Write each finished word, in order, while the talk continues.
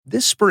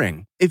This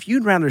spring, if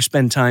you'd rather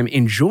spend time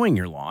enjoying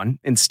your lawn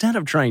instead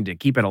of trying to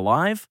keep it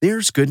alive,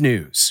 there's good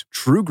news.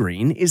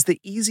 TruGreen is the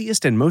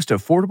easiest and most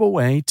affordable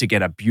way to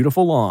get a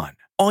beautiful lawn.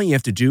 All you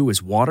have to do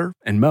is water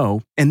and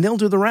mow, and they'll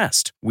do the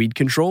rest. Weed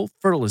control,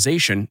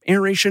 fertilization,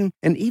 aeration,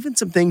 and even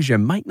some things you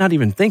might not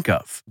even think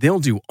of. They'll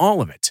do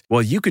all of it,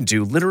 while you can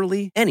do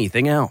literally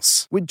anything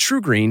else. With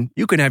TruGreen,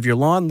 you can have your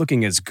lawn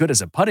looking as good as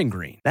a putting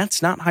green.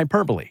 That's not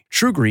hyperbole.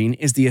 TruGreen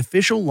is the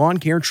official lawn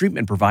care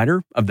treatment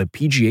provider of the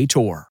PGA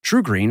Tour.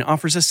 TruGreen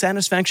offers a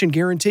satisfaction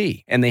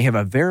guarantee, and they have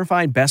a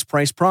verified best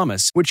price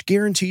promise, which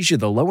guarantees you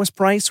the lowest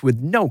price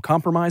with no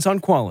compromise on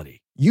quality.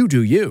 You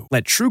do you.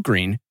 Let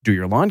TruGreen do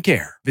your lawn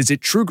care. Visit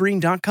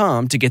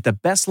TruGreen.com to get the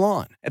best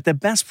lawn at the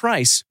best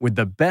price with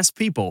the best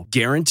people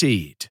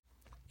guaranteed.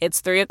 It's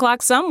 3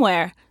 o'clock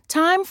somewhere.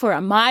 Time for a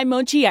My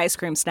Mochi ice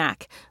cream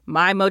snack.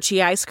 My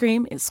Mochi ice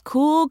cream is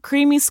cool,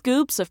 creamy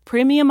scoops of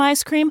premium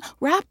ice cream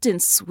wrapped in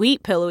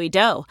sweet, pillowy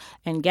dough.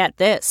 And get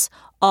this,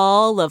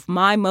 all of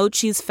My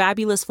Mochi's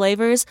fabulous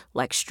flavors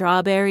like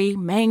strawberry,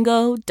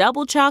 mango,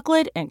 double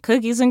chocolate, and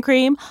cookies and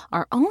cream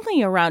are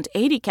only around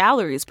 80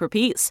 calories per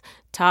piece.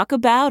 Talk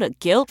about a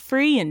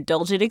guilt-free,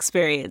 indulgent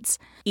experience.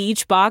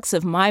 Each box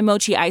of My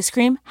Mochi ice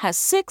cream has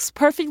 6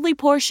 perfectly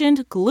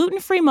portioned,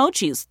 gluten-free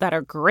mochis that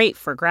are great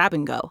for grab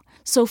and go.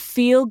 So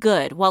feel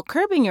good while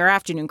curbing your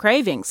afternoon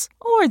cravings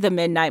or the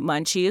midnight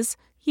munchies.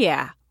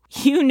 Yeah,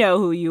 you know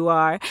who you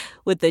are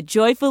with the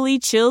joyfully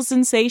chill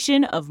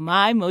sensation of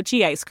My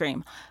Mochi ice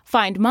cream.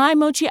 Find My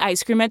Mochi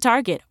ice cream at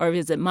Target or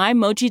visit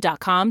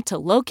MyMochi.com to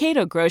locate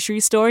a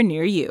grocery store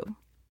near you.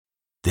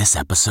 This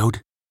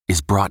episode is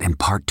brought in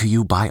part to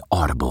you by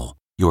Audible,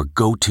 your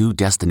go-to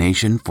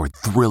destination for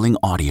thrilling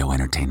audio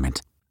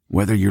entertainment.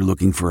 Whether you're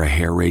looking for a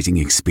hair-raising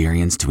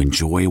experience to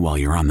enjoy while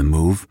you're on the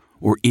move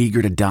or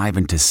eager to dive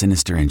into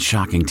sinister and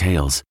shocking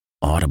tales,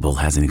 Audible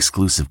has an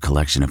exclusive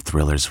collection of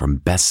thrillers from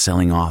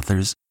best-selling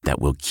authors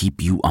that will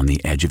keep you on the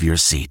edge of your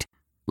seat.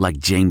 Like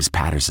James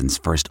Patterson's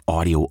first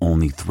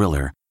audio-only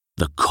thriller,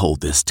 The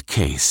Coldest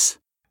Case.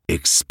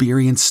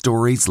 Experience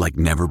stories like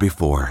never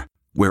before,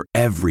 where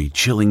every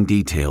chilling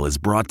detail is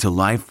brought to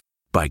life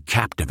by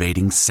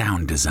captivating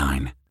sound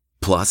design.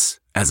 Plus,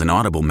 as an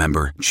Audible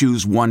member,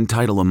 choose one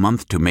title a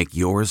month to make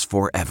yours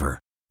forever.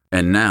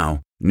 And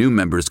now, new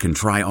members can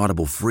try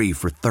Audible free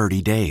for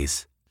 30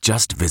 days.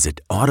 Just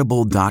visit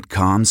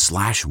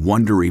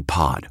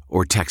audible.com/WonderyPod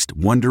or text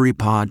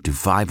WonderyPod to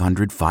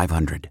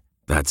 500-500.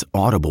 That's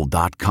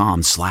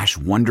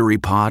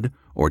audible.com/WonderyPod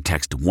or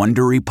text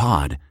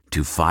WonderyPod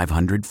to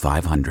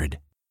 500-500.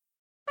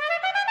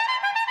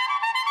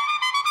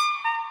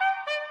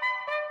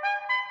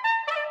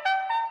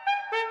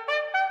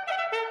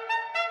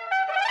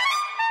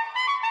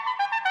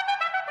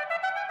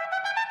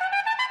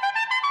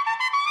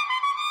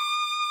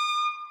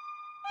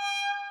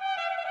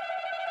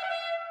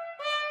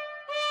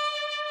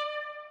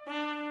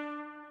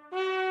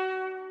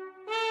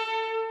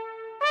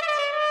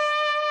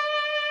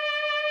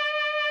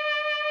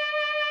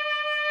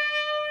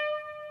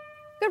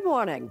 Good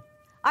morning.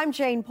 I'm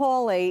Jane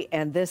Pauley,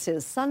 and this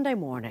is Sunday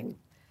Morning.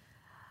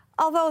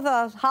 Although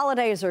the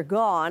holidays are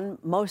gone,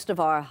 most of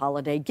our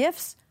holiday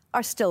gifts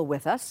are still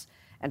with us.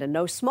 And in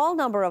no small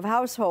number of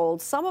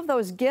households, some of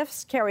those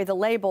gifts carry the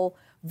label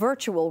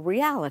virtual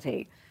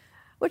reality,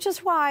 which is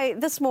why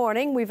this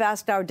morning we've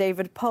asked our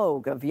David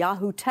Pogue of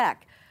Yahoo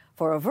Tech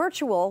for a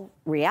virtual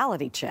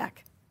reality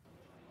check.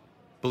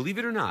 Believe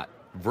it or not,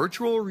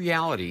 virtual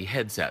reality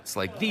headsets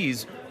like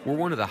these were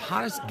one of the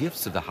hottest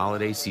gifts of the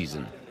holiday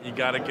season. You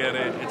gotta get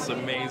it. It's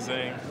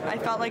amazing. I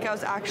felt like I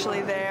was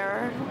actually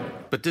there.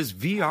 But does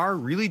VR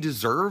really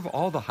deserve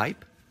all the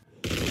hype?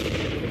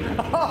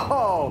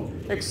 Oh,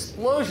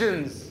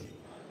 explosions.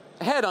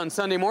 Ahead on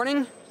Sunday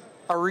Morning,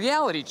 a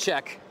reality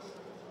check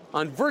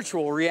on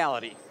virtual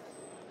reality.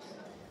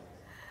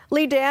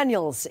 Lee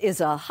Daniels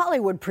is a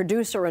Hollywood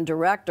producer and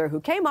director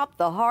who came up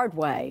the hard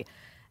way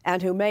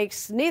and who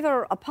makes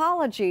neither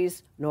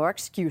apologies nor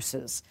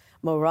excuses.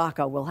 Mo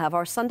Rocca will have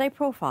our Sunday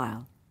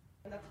profile.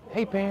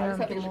 Hey, Pam.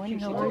 Good morning.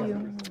 How are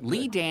you?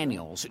 Lee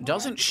Daniels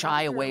doesn't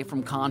shy away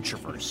from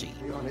controversy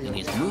in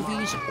his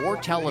movies or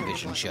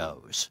television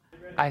shows.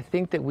 I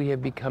think that we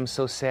have become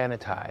so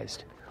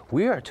sanitized.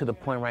 We are to the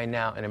point right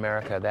now in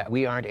America that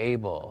we aren't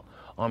able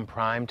on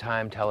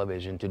primetime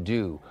television to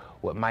do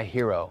what my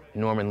hero,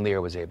 Norman Lear,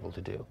 was able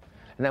to do.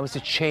 And that was to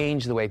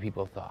change the way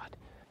people thought.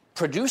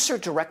 Producer,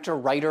 director,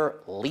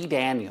 writer Lee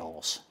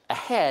Daniels,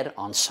 ahead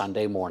on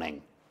Sunday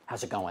Morning.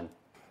 How's it going?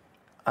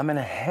 I'm in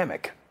a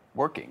hammock,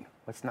 working.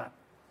 What's not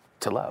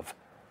to love?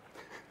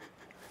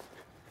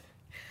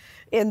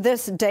 In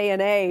this day and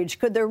age,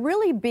 could there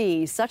really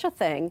be such a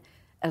thing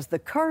as the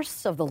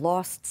curse of the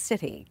lost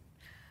city?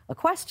 A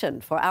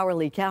question for our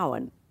Lee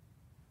Cowan.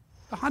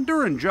 The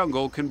Honduran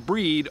jungle can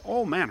breed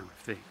all manner of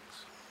things,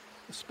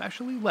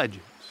 especially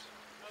legends.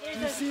 Do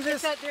you see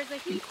this?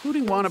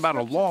 Including one about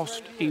a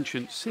lost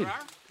ancient city.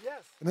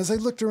 And as I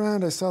looked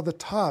around, I saw the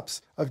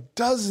tops of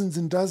dozens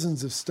and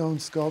dozens of stone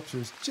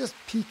sculptures just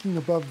peeking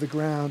above the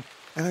ground.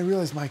 And I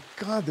realized, my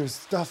God, there's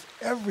stuff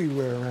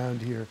everywhere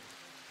around here.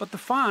 But the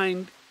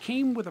find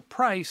came with a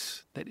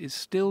price that is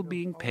still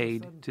being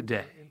paid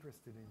today.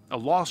 A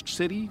lost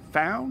city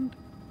found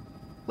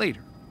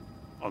later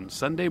on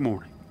Sunday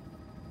morning.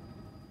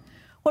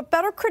 What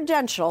better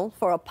credential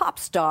for a pop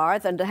star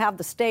than to have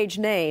the stage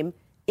name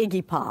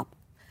Iggy Pop?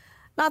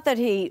 Not that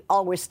he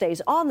always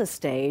stays on the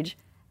stage,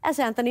 as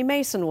Anthony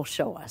Mason will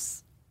show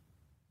us.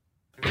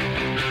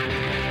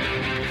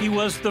 He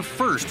was the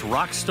first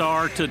rock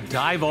star to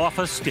dive off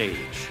a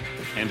stage.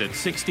 And at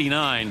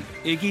 69,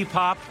 Iggy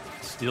Pop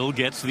still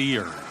gets the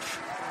urge.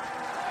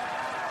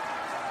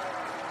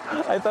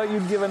 I thought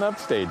you'd given up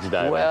stage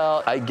diving.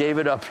 Well, I gave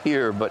it up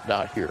here, but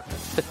not here.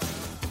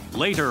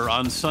 Later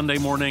on Sunday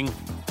morning,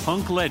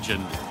 punk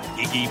legend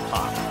Iggy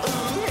Pop.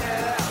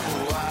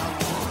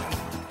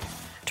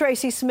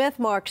 Tracy Smith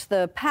marks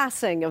the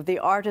passing of the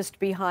artist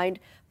behind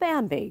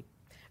Bambi.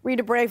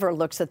 Rita Braver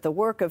looks at the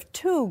work of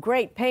two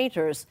great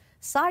painters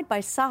side by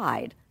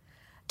side.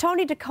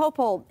 Tony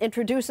DeCoppel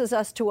introduces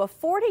us to a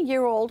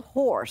 40-year-old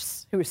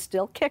horse who's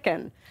still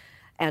kicking,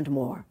 and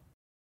more.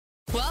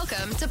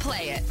 Welcome to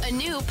Play It, a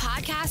new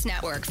podcast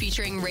network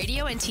featuring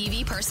radio and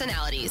TV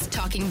personalities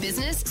talking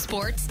business,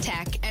 sports,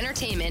 tech,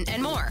 entertainment,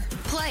 and more.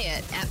 Play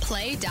it at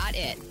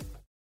play.it.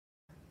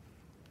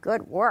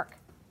 Good work.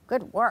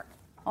 Good work.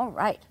 All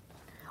right.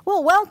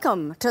 Well,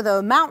 welcome to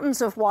the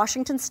mountains of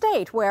Washington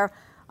State, where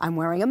I'm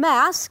wearing a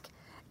mask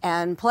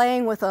and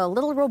playing with a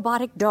little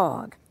robotic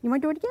dog. You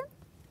want to do it again?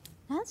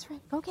 That's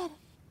right. Go get it.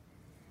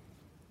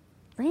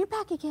 Bring it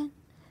back again.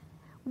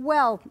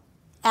 Well,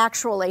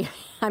 actually,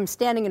 I'm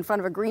standing in front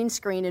of a green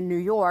screen in New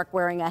York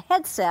wearing a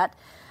headset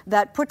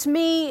that puts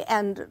me,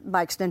 and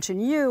by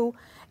extension you,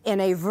 in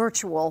a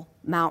virtual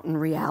mountain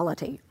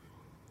reality.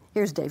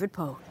 Here's David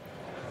Poe.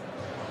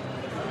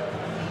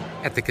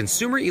 At the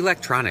Consumer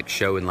Electronics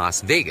Show in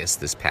Las Vegas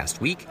this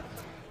past week,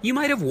 you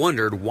might have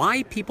wondered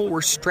why people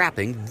were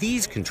strapping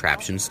these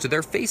contraptions to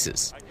their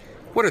faces.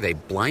 What are they,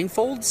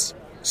 blindfolds?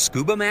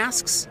 Scuba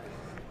masks?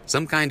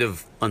 Some kind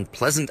of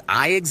unpleasant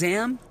eye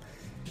exam?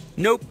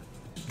 Nope,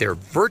 they're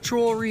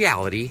virtual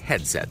reality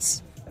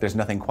headsets. There's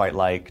nothing quite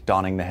like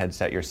donning the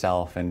headset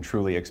yourself and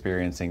truly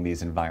experiencing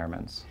these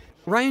environments.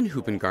 Ryan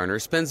Hoopengarner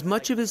spends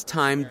much of his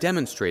time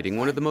demonstrating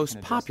one of the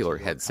most popular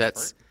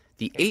headsets,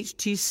 the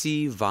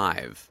HTC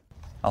Vive.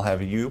 I'll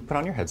have you put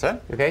on your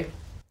headset. Okay.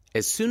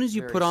 As soon as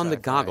you put on the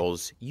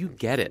goggles, you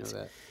get it.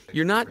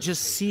 You're not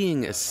just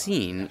seeing a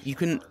scene, you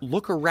can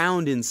look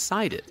around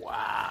inside it.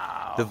 Wow.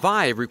 The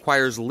Vive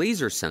requires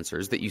laser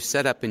sensors that you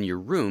set up in your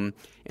room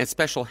and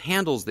special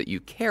handles that you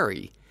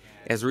carry.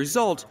 As a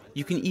result,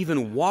 you can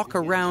even walk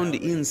around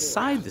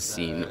inside the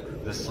scene,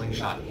 The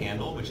slingshot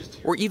handle, which is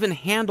or even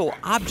handle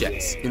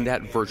objects in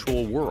that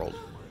virtual world.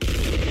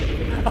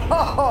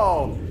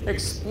 Oh,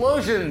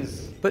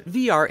 explosions! But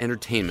VR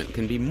entertainment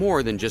can be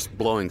more than just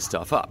blowing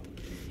stuff up.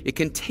 It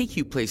can take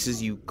you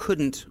places you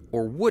couldn't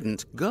or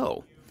wouldn't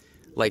go,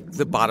 like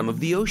the bottom of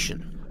the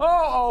ocean.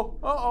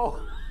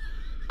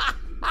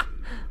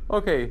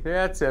 Okay,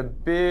 that's a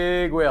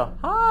big whale.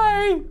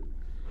 Hi!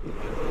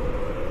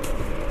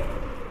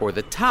 Or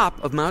the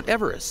top of Mount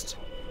Everest.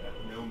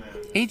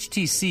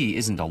 HTC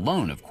isn't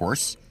alone, of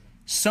course.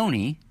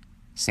 Sony,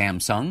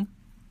 Samsung,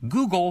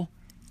 Google,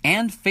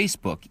 and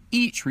Facebook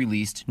each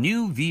released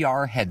new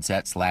VR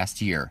headsets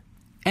last year.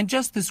 And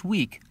just this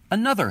week,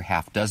 another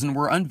half dozen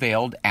were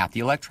unveiled at the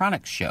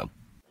electronics show.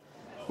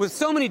 With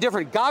so many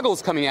different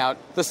goggles coming out,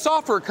 the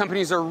software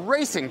companies are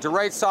racing to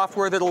write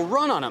software that'll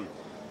run on them,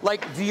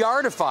 like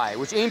VRtify,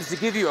 which aims to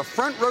give you a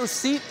front row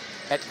seat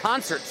at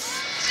concerts.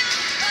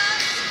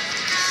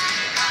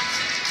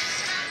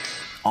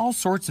 All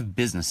sorts of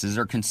businesses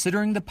are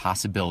considering the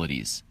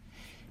possibilities.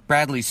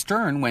 Bradley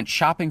Stern went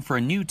shopping for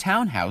a new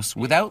townhouse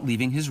without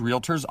leaving his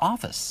realtor's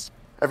office.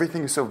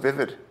 Everything is so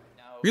vivid.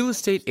 Real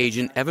estate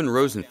agent Evan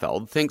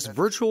Rosenfeld thinks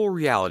virtual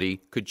reality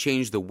could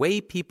change the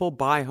way people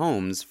buy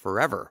homes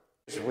forever.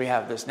 We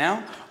have this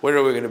now. Where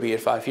are we going to be in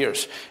 5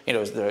 years?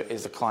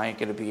 Is the client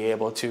going to be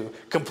able to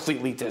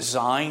completely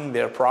design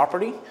their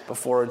property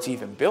before it's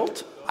even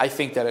built? I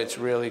think that it's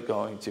really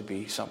going to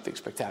be something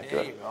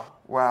spectacular. There you go.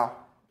 Wow.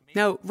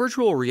 Now,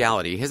 virtual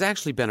reality has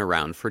actually been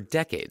around for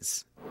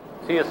decades.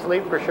 Is he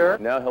asleep for sure?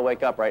 No, he'll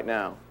wake up right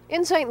now.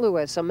 In St.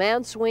 Louis, a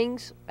man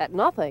swings at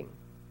nothing.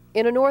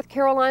 In a North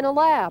Carolina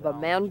lab, a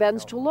man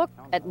bends to look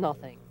at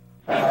nothing.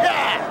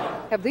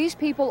 Have these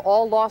people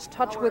all lost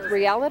touch with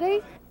reality?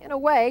 In a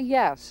way,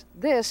 yes.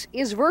 This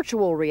is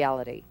virtual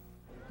reality.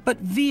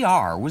 But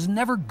VR was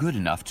never good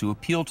enough to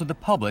appeal to the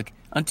public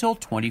until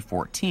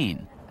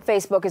 2014.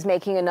 Facebook is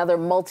making another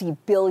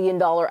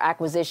multi-billion-dollar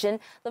acquisition.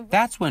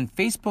 That's when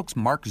Facebook's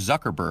Mark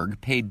Zuckerberg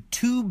paid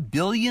 $2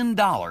 billion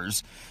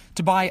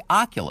to buy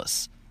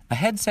Oculus, a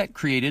headset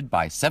created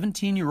by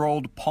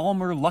 17-year-old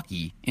Palmer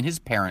Luckey in his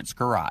parents'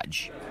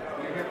 garage.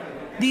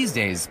 These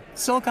days,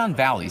 Silicon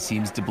Valley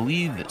seems to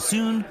believe that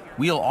soon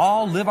we'll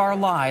all live our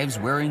lives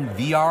wearing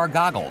VR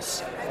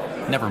goggles.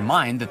 Never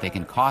mind that they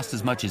can cost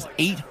as much as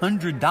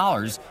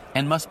 $800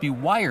 and must be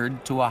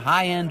wired to a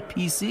high-end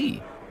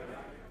PC.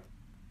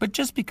 But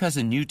just because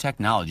a new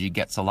technology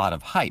gets a lot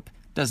of hype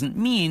doesn't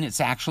mean it's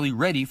actually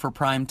ready for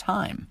prime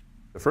time.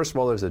 First of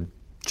all, there's a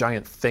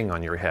giant thing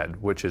on your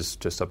head, which is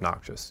just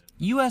obnoxious.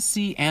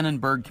 USC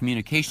Annenberg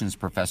communications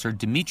professor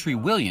Dimitri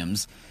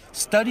Williams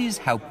studies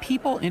how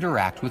people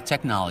interact with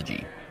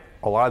technology.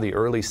 A lot of the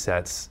early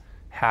sets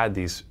had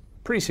these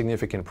pretty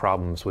significant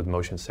problems with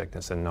motion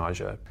sickness and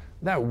nausea.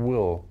 That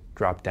will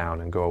drop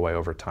down and go away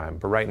over time.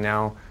 But right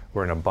now,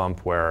 we're in a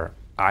bump where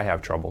I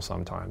have trouble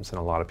sometimes, and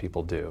a lot of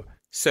people do.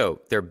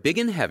 So, they're big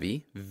and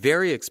heavy,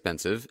 very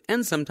expensive,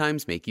 and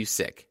sometimes make you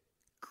sick.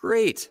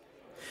 Great!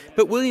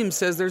 But Williams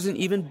says there's an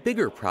even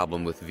bigger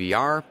problem with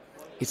VR.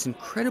 It's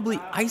incredibly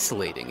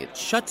isolating. It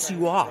shuts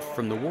you off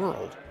from the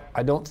world.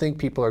 I don't think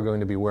people are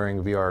going to be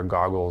wearing VR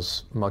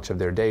goggles much of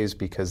their days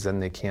because then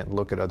they can't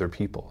look at other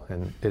people.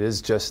 And it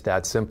is just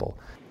that simple.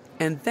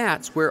 And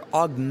that's where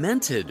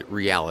augmented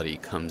reality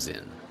comes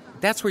in.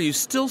 That's where you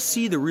still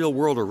see the real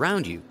world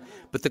around you,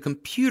 but the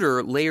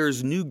computer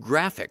layers new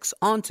graphics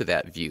onto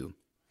that view.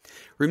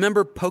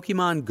 Remember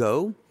Pokemon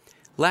Go?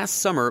 Last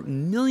summer,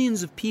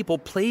 millions of people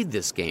played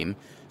this game,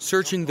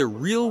 searching the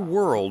real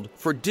world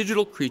for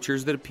digital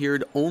creatures that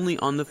appeared only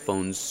on the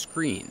phone's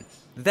screen.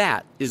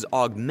 That is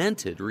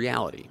augmented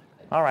reality.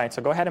 All right,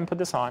 so go ahead and put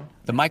this on.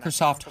 The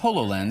Microsoft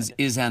HoloLens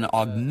is an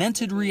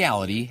augmented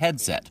reality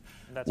headset,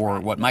 or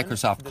what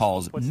Microsoft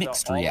calls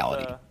mixed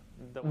reality.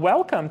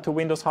 Welcome to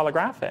Windows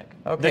Holographic.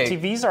 Okay. The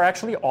TVs are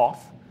actually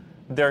off.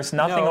 There's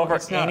nothing over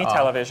any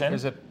television.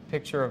 There's a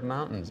picture of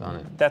mountains on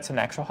it. That's an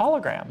actual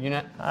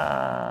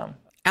hologram.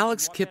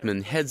 Alex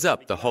Kipman heads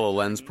up the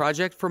HoloLens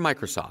project for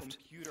Microsoft.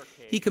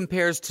 He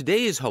compares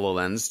today's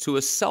HoloLens to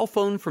a cell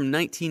phone from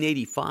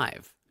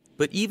 1985.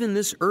 But even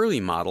this early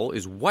model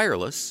is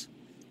wireless,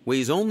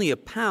 weighs only a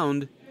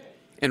pound,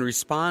 and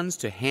responds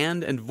to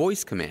hand and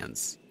voice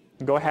commands.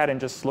 Go ahead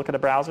and just look at the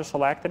browser,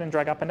 select it, and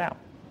drag up and down.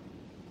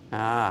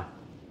 Ah.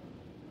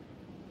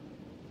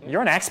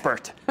 You're an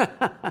expert.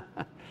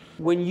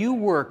 When you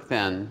work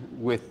then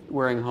with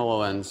wearing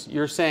HoloLens,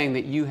 you're saying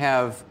that you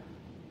have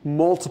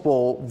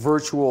multiple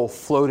virtual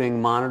floating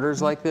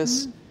monitors like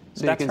this?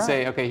 So That's you can right.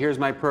 say, okay, here's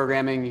my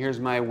programming, here's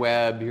my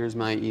web, here's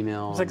my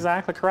email. That's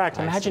exactly correct.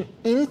 Imagine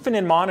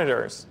infinite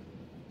monitors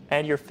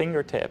at your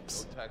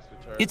fingertips.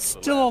 It's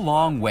still a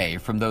long way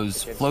from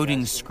those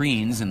floating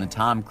screens in the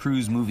Tom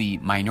Cruise movie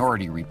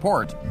Minority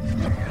Report,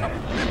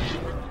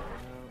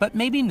 but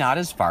maybe not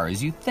as far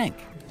as you think.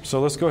 So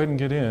let's go ahead and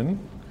get in.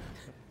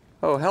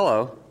 Oh,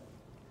 hello.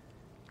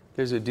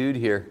 There's a dude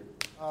here.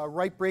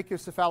 Right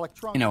brachiocephalic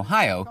trunk. In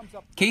Ohio,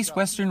 Case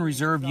Western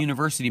Reserve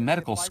University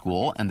Medical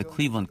School and the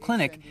Cleveland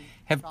Clinic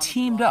have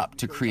teamed up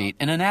to create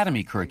an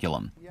anatomy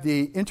curriculum.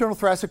 The internal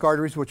thoracic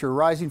arteries, which are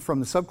arising from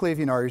the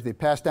subclavian arteries, they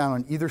pass down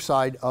on either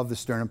side of the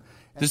sternum.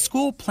 The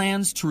school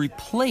plans to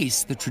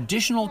replace the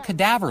traditional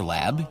cadaver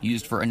lab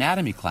used for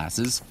anatomy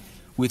classes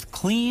with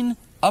clean,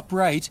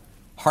 upright,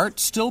 heart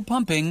still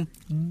pumping,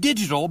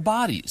 digital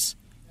bodies,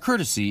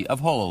 courtesy of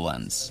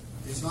HoloLens.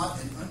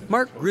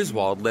 Mark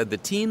Griswold led the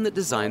team that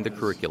designed the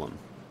curriculum.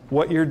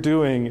 What you're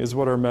doing is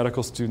what our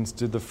medical students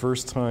did the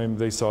first time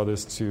they saw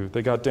this too.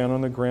 They got down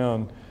on the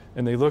ground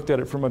and they looked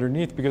at it from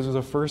underneath because it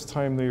was the first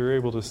time they were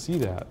able to see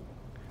that.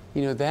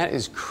 You know, that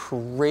is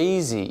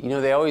crazy. You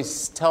know, they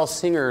always tell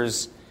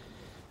singers,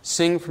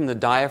 sing from the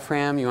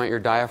diaphragm, you want your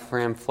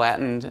diaphragm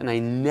flattened, and I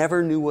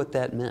never knew what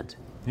that meant.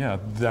 Yeah,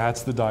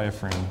 that's the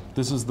diaphragm.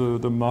 This is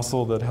the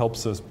muscle that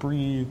helps us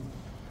breathe.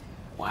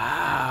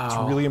 Wow. It's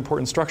a really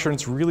important structure, and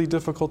it's really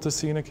difficult to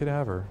see in a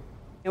cadaver.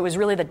 It was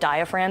really the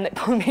diaphragm that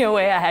blew me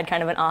away. I had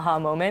kind of an aha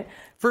moment.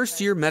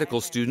 First-year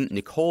medical student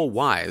Nicole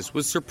Wise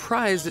was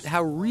surprised at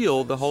how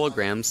real the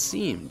holograms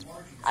seemed.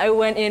 I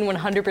went in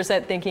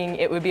 100% thinking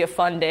it would be a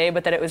fun day,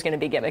 but that it was going to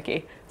be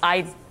gimmicky.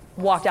 I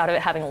walked out of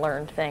it having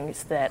learned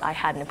things that I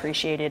hadn't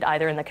appreciated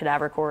either in the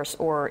cadaver course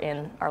or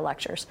in our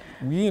lectures.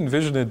 We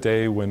envision a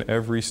day when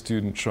every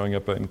student showing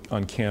up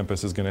on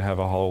campus is going to have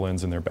a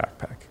HoloLens in their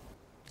backpack.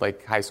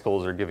 Like high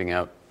schools are giving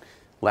out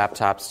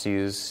laptops to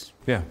use.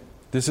 Yeah,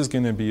 this is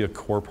going to be a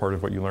core part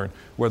of what you learn.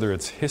 Whether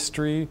it's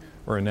history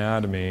or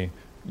anatomy,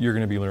 you're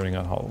going to be learning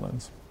on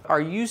HoloLens. Are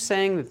you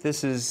saying that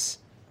this is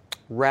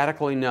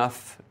radical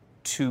enough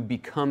to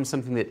become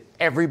something that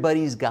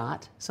everybody's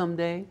got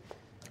someday?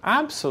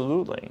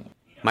 Absolutely.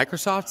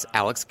 Microsoft's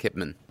Alex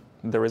Kipman.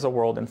 There is a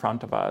world in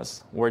front of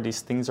us where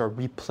these things are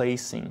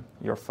replacing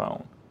your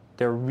phone.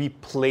 They're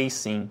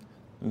replacing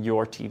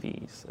your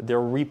TVs.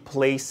 They're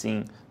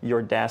replacing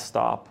your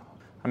desktop.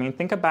 I mean,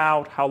 think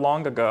about how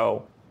long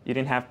ago you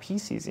didn't have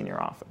PCs in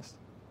your office.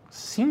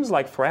 Seems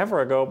like forever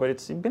ago, but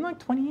it's been like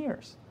 20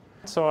 years.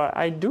 So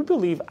I do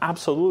believe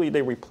absolutely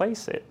they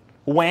replace it.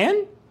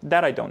 When?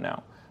 That I don't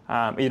know.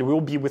 It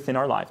will be within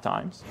our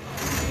lifetimes.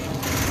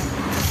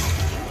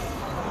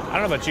 I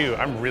don't know about you,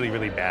 I'm really,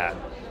 really bad.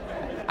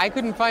 I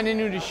couldn't find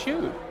anyone to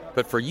shoot.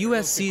 But for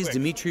USC's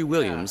Dimitri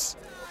Williams,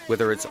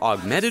 whether it's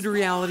augmented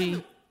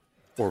reality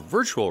or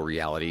virtual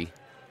reality,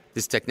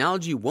 this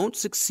technology won't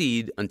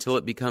succeed until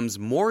it becomes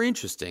more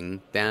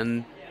interesting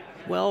than,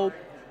 well,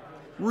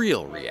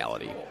 real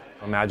reality.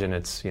 Imagine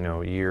it's,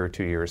 a year,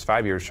 2 years,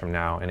 5 years from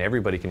now, and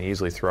everybody can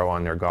easily throw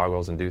on their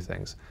goggles and do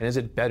things. And is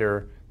it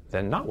better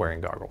than not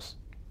wearing goggles?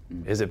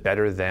 Is it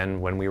better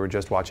than when we were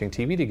just watching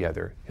TV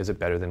together? Is it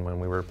better than when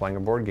we were playing a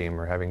board game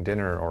or having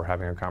dinner or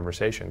having a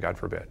conversation, God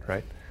forbid,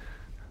 right?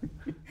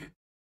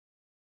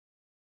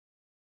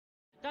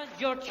 Does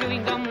your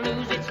chewing gum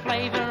lose its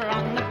flavor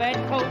on the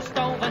bedpost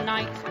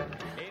overnight?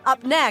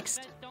 Up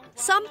next,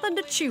 something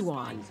to chew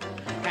on.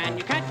 Can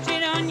you catch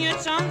it on your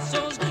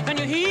tonsils? Can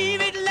you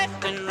heave it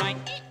left and right?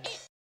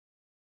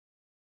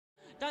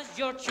 Does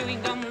your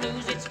chewing gum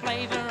lose its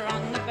flavor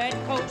on the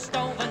bedpost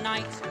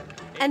overnight?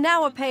 And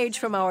now a page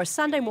from our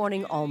Sunday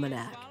morning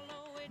almanac.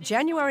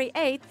 January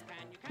 8th,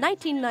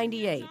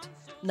 1998,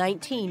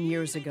 19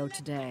 years ago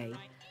today.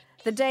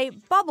 The day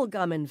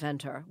bubblegum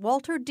inventor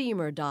Walter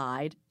Deemer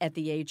died at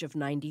the age of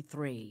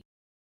 93.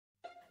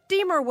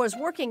 Deemer was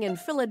working in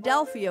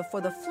Philadelphia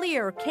for the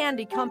Fleer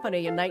Candy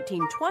Company in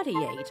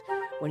 1928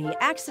 when he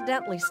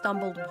accidentally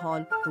stumbled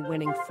upon the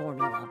winning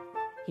formula.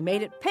 He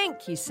made it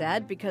pink, he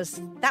said, because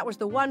that was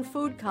the one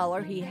food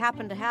color he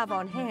happened to have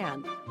on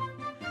hand.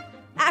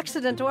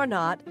 Accident or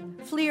not,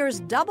 Fleer's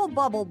Double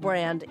Bubble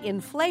brand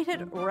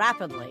inflated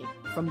rapidly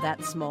from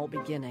that small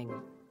beginning.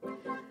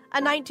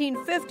 A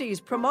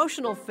 1950s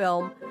promotional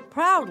film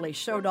proudly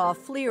showed off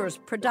Fleer's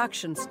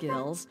production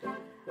skills,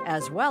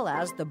 as well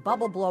as the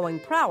bubble-blowing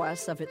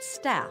prowess of its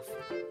staff.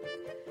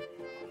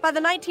 By the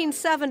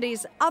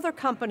 1970s, other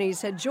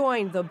companies had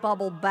joined the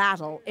bubble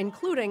battle,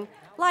 including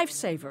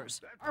Lifesavers,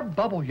 our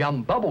Bubble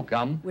Yum Bubble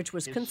Gum, which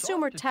was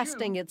consumer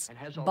testing its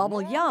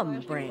Bubble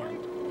Yum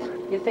brand.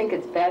 You think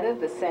it's better,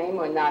 the same,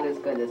 or not as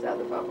good as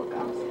other bubble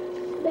gums?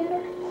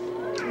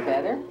 Better.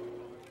 Better?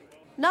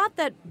 Not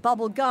that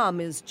bubble gum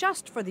is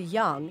just for the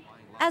young,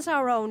 as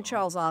our own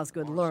Charles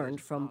Osgood learned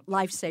from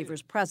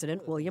Lifesavers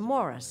president William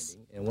Morris.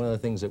 And one of the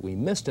things that we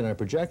missed in our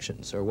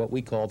projections are what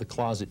we call the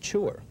closet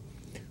chewer,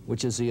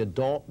 which is the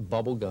adult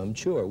bubble gum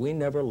chewer. We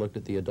never looked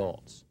at the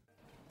adults.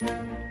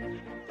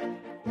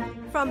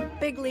 From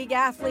big league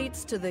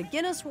athletes to the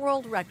Guinness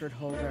World Record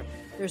holder,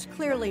 there's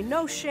clearly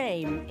no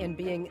shame in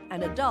being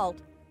an adult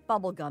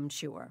bubblegum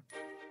chewer.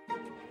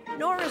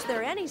 Nor is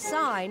there any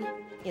sign,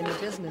 in the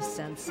business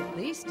sense at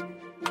least,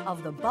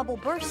 of the bubble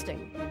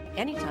bursting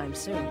anytime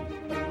soon.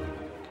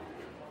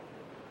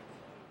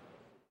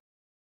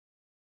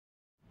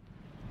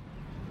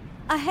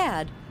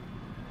 Ahead.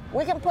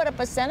 We can put up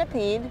a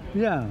centipede.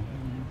 Yeah,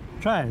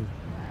 try it.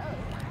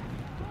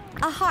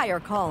 A higher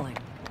calling.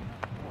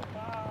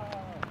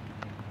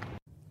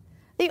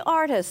 The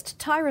artist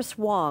Tyrus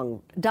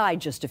Wong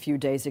died just a few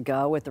days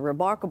ago at the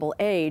remarkable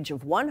age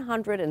of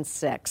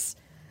 106.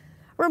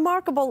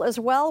 Remarkable as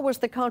well was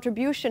the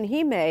contribution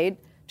he made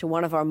to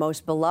one of our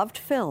most beloved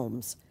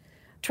films.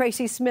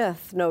 Tracy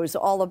Smith knows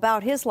all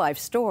about his life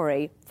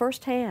story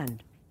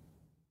firsthand.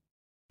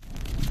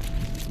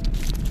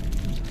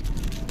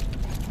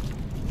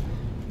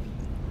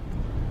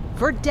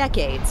 For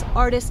decades,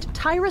 artist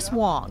Tyrus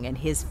Wong and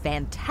his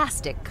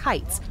fantastic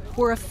kites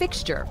were a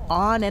fixture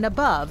on and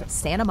above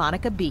Santa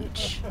Monica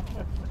Beach.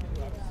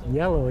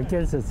 Yellow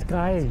against the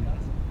sky,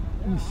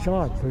 he's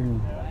shot pretty.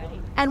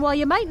 And while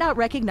you might not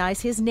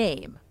recognize his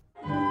name,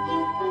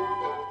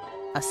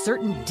 a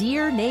certain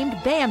deer named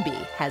Bambi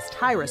has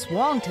Tyrus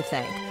Wong to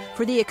thank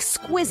for the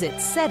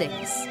exquisite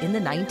settings in the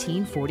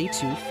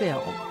 1942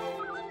 film.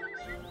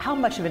 How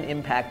much of an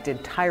impact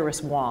did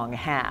Tyrus Wong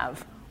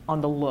have on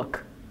the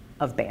look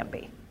of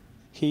Bambi?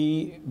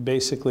 He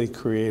basically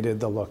created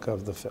the look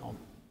of the film.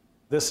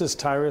 This is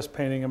Tyrus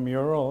painting a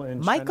mural in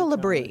Michael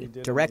Chinatown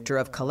Labrie, director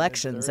of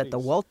collections at the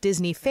Walt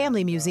Disney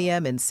Family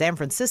Museum in San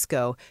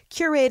Francisco,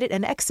 curated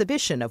an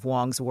exhibition of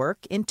Wong's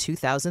work in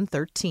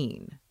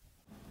 2013.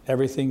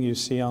 Everything you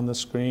see on the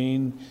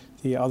screen,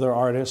 the other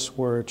artists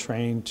were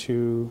trained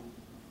to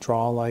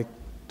draw like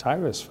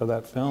Tyrus for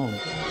that film.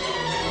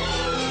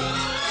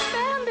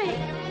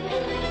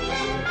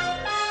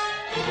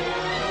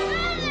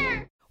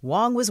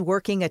 Wong was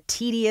working a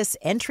tedious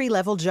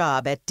entry-level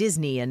job at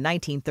Disney in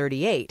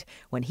 1938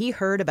 when he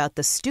heard about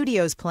the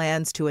studio's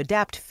plans to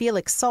adapt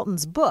Felix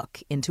Salten's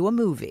book into a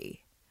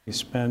movie. He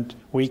spent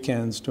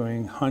weekends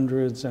doing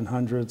hundreds and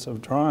hundreds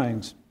of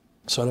drawings,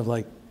 sort of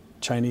like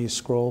Chinese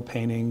scroll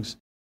paintings.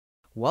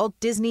 Walt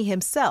Disney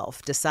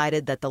himself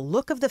decided that the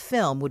look of the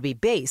film would be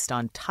based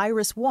on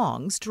Tyrus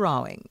Wong's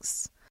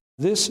drawings.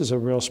 This is a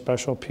real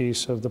special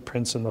piece of The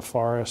Prince and the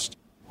Forest,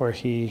 where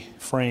he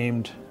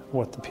framed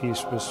what the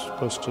piece was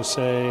supposed to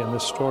say and the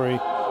story.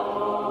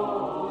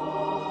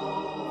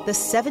 The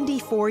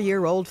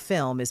 74-year-old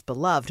film is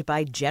beloved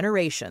by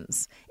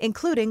generations,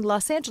 including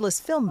Los Angeles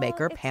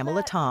filmmaker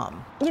Pamela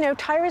Tom. You know,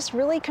 Tyrus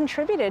really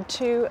contributed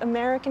to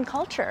American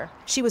culture.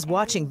 She was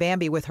watching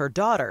Bambi with her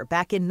daughter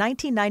back in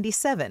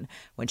 1997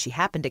 when she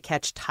happened to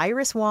catch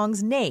Tyrus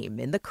Wong's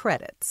name in the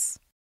credits.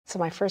 So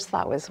my first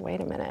thought was,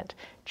 wait a minute,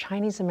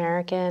 Chinese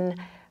American,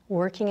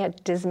 working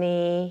at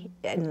Disney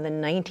in the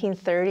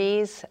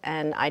 1930s,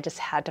 and I just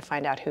had to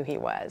find out who he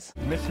was.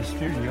 Mr.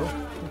 Studio.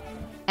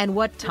 And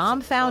what Tom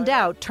found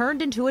out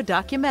turned into a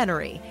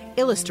documentary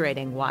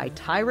illustrating why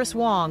Tyrus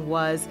Wong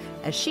was,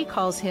 as she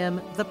calls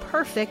him, the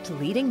perfect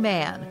leading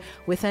man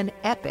with an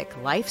epic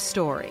life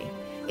story.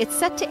 It's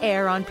set to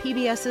air on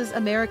PBS's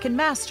American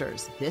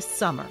Masters this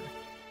summer.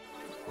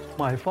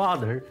 My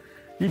father,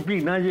 he's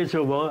being 9 years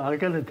old. I'm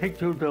going to take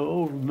to the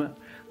old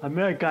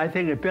America, I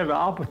think, a better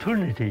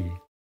opportunity.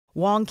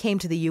 Wong came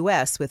to the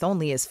U.S. with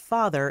only his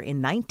father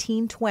in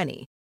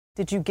 1920.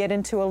 Did you get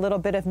into a little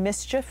bit of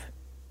mischief?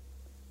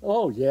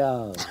 Oh,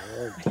 yeah.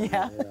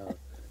 Yeah?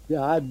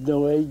 Yeah, I'm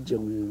no angel,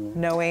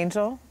 No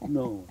angel?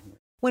 No.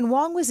 When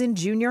Wong was in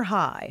junior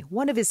high,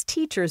 one of his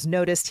teachers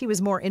noticed he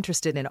was more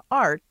interested in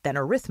art than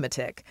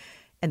arithmetic,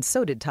 and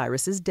so did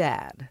Tyrus's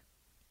dad.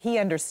 He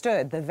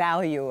understood the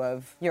value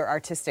of your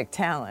artistic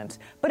talent,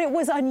 but it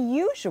was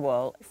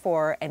unusual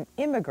for an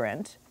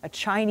immigrant, a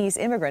Chinese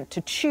immigrant,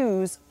 to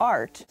choose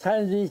art.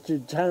 Chinese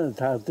in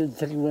Chinatown didn't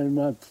think very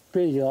much of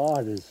being an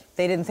artist.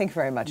 They didn't think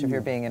very much of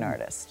your being an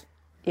artist.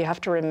 You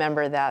have to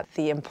remember that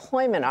the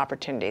employment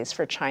opportunities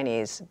for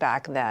Chinese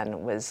back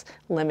then was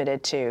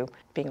limited to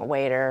being a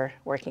waiter,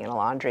 working in a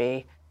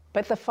laundry.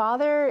 But the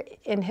father,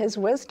 in his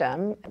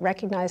wisdom,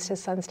 recognized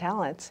his son's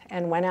talents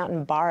and went out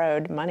and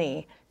borrowed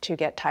money to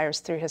get Tyrus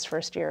through his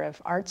first year of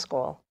art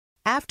school.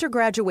 After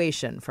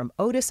graduation from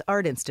Otis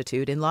Art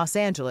Institute in Los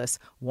Angeles,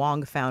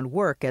 Wong found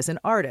work as an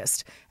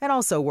artist and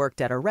also worked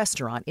at a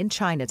restaurant in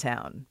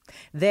Chinatown.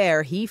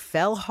 There, he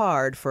fell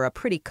hard for a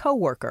pretty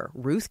coworker,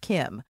 Ruth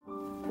Kim.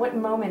 What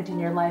moment in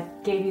your life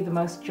gave you the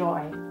most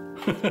joy?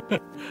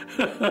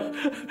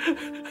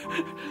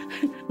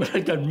 When I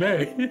got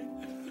married.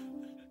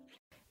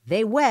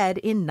 They wed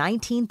in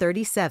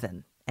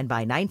 1937, and by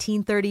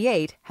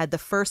 1938 had the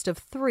first of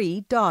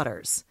 3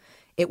 daughters.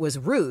 It was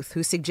Ruth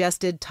who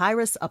suggested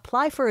Tyrus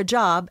apply for a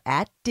job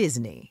at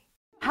Disney.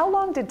 How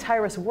long did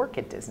Tyrus work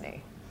at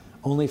Disney?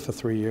 Only for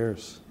 3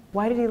 years.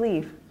 Why did he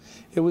leave?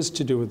 It was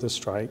to do with the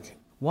strike.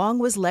 Wong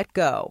was let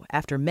go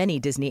after many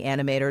Disney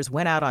animators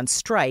went out on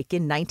strike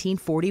in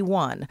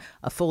 1941,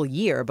 a full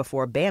year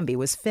before Bambi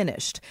was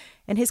finished,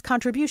 and his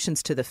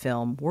contributions to the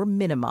film were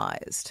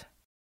minimized.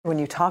 When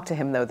you talk to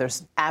him, though,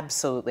 there's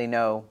absolutely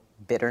no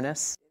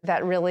bitterness.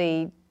 That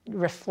really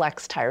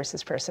reflects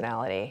Tyrus's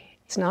personality.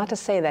 It's not to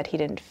say that he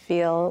didn't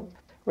feel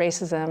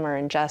racism or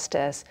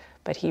injustice,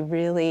 but he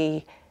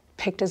really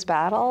picked his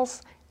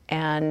battles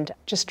and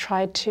just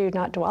tried to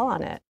not dwell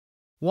on it.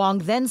 Wong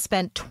then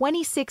spent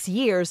 26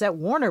 years at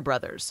Warner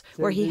Brothers,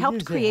 where he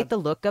helped create the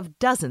look of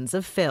dozens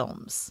of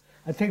films.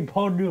 I think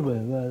Paul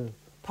Newman.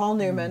 Paul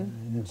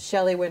Newman,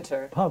 Shelley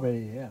Winter.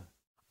 Probably, yeah.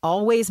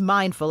 Always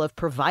mindful of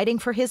providing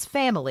for his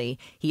family,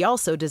 he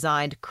also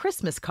designed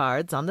Christmas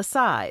cards on the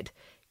side.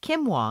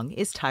 Kim Wong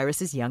is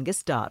Tyrus's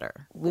youngest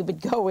daughter. We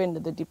would go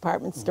into the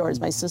department stores,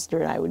 my sister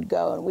and I would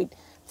go, and we'd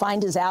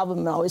find his album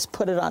and always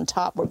put it on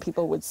top where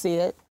people would see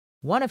it.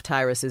 One of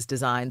Tyrus's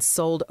designs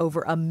sold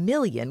over 1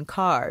 million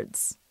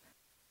cards.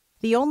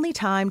 The only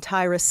time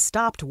Tyrus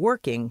stopped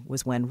working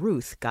was when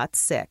Ruth got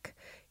sick.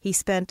 He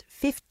spent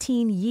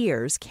 15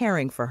 years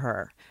caring for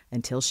her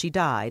until she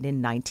died in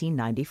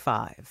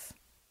 1995.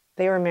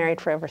 They were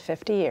married for over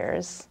 50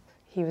 years.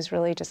 He was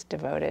really just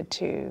devoted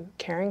to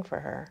caring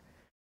for her.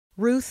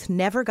 Ruth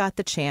never got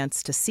the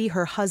chance to see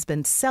her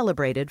husband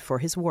celebrated for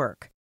his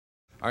work.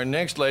 Our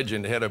next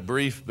legend had a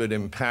brief but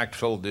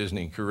impactful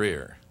Disney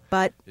career.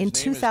 But in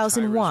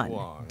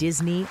 2001,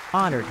 Disney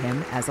honored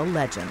him as a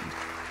legend.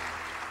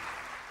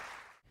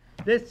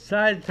 This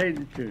side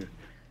signature.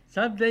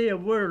 Someday a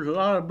word is a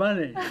lot of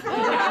money.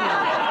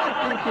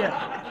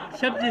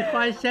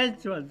 75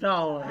 cents to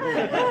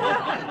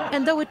 $1.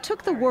 And though it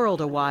took the world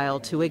a while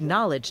to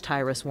acknowledge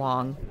Tyrus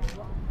Wong,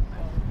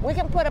 we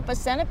can put up a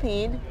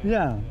centipede.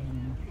 Yeah,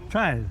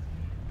 try it.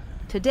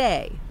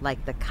 Today,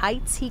 like the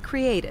kites he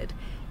created,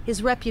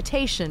 his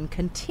reputation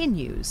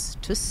continues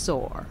to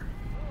soar.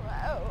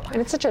 And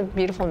it's such a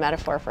beautiful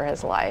metaphor for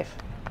his life.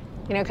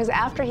 You know, because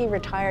after he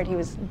retired, he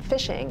was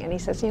fishing, and he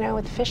says, you know,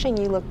 with fishing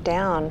you look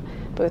down,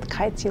 but with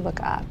kites you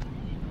look up.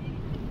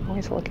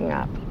 Always looking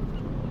up.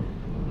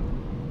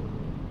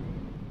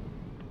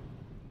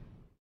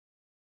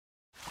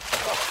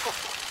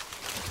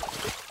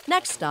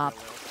 Next stop,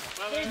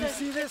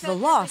 the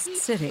Lost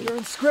City. Your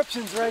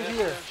inscription's right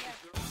here.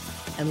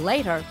 And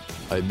later,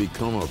 I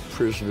become a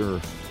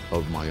prisoner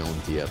of my own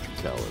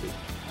theatricality.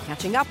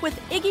 catching up with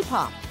Iggy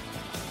Pop.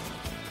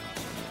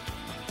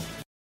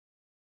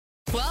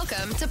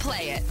 Welcome to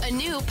Play It, a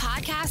new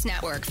podcast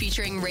network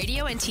featuring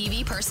radio and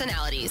TV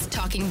personalities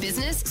talking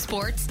business,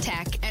 sports,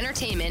 tech,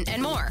 entertainment,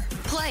 and more.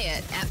 Play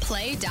it at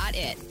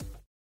play.it.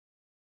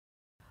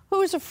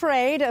 Who's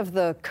afraid of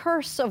the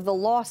curse of the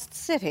Lost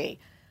City?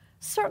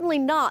 Certainly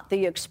not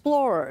the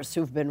explorers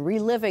who've been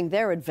reliving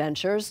their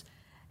adventures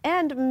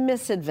and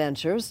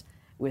misadventures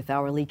with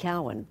our Lee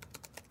Cowan.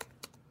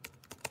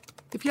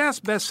 If you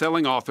ask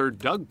best-selling author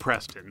Doug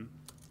Preston,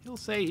 he'll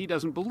say he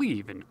doesn't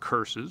believe in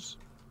curses.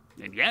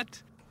 And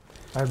yet,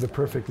 I have the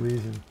perfect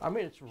reason.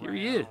 here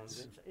he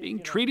is, being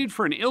treated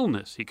for an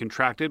illness he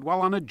contracted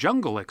while on a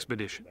jungle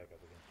expedition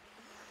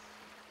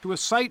to a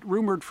site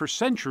rumored for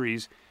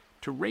centuries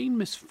to rain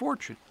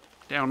misfortune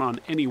down on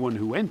anyone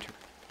who entered.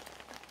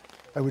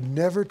 I would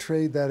never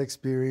trade that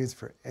experience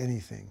for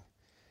anything.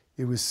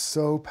 It was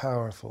so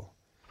powerful.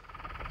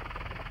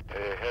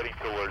 Heading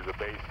towards the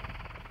base.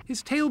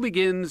 His tale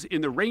begins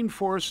in the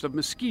rainforest of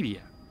Mesquite,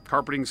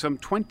 carpeting some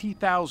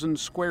 20,000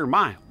 square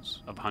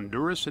miles of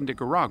Honduras and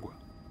Nicaragua.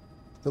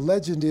 The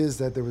legend is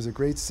that there was a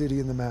great city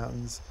in the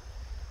mountains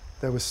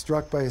that was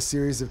struck by a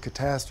series of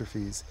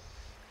catastrophes,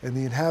 and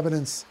the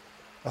inhabitants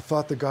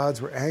thought the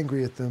gods were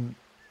angry at them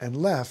and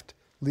left,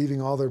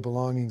 leaving all their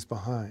belongings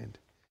behind.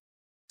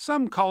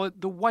 Some call it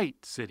the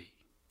White City,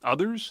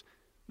 others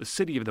the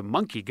city of the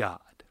monkey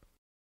god.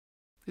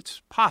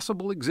 Its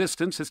possible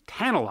existence has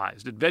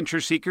tantalized adventure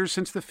seekers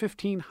since the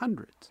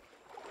 1500s,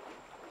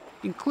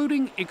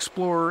 including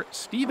explorer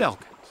Steve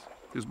Elkins,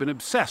 who's been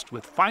obsessed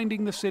with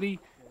finding the city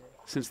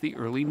since the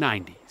early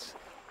 90s.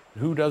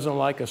 Who doesn't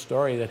like a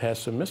story that has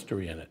some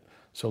mystery in it?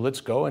 So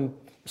let's go and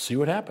see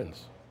what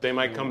happens. They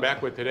might come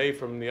back with today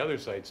from the other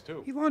sites,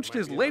 too. He launched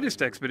his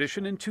latest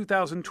expedition in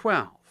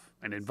 2012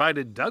 and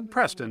invited Doug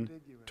Preston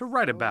to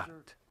write about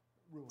it.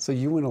 So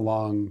you went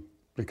along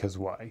because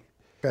why?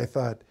 I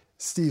thought,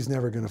 Steve's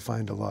never going to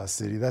find a lost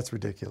city. That's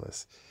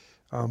ridiculous.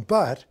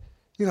 But,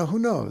 you know, who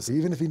knows?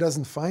 Even if he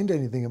doesn't find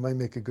anything, it might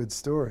make a good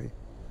story.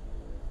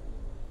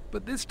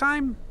 But this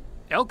time,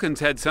 Elkins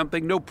had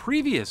something no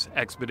previous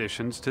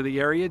expeditions to the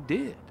area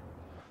did.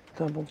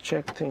 Double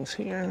check things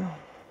here.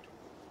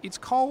 It's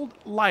called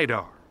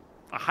LiDAR,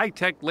 a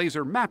high-tech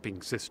laser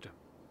mapping system.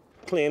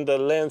 Clean the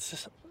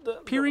lens.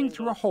 Peering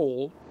through a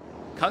hole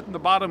cut in the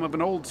bottom of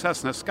an old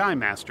Cessna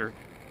Skymaster,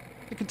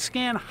 it could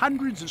scan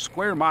hundreds of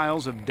square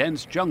miles of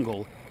dense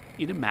jungle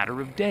in a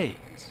matter of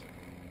days.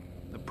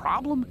 The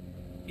problem?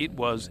 It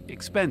was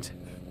expensive.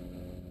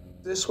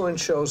 This one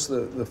shows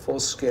the full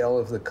scale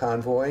of the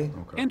convoy.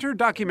 Enter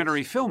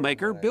documentary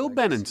filmmaker Bill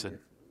Benenson,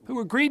 who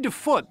agreed to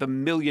foot the $1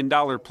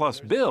 million-plus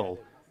bill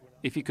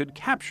if he could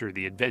capture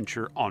the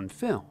adventure on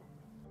film.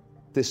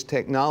 This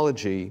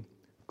technology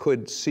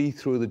could see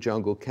through the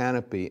jungle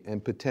canopy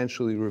and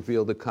potentially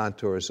reveal the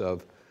contours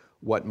of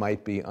what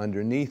might be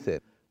underneath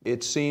it.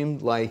 It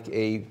seemed like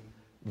a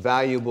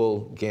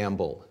valuable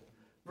gamble.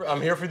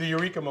 I'm here for the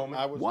eureka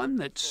moment. One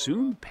that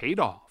soon paid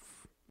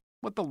off.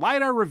 What the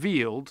LiDAR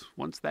revealed,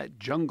 once that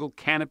jungle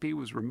canopy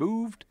was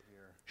removed,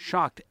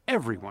 shocked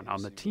everyone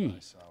on the team.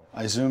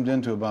 I zoomed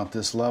into about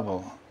this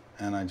level,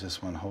 and I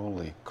just went,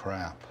 holy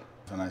crap.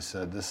 And I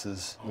said, this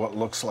is what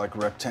looks like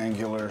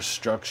rectangular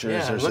structures.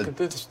 Yeah, There's look at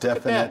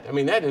that. I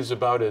mean, that is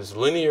about as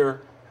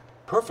linear,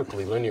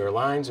 perfectly linear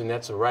lines, and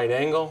that's a right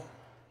angle.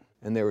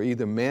 And they were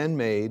either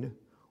man-made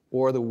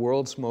or the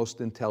world's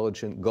most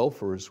intelligent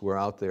golfers were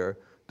out there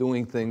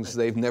doing things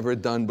they've never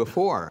done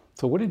before.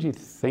 So what did you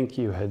think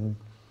you had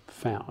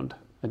found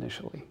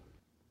initially?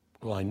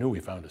 Well, I knew we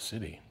found a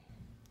city.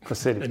 A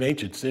city? An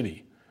ancient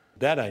city.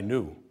 That I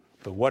knew.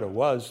 But what it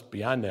was,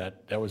 beyond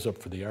that, that was up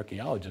for the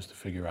archaeologists to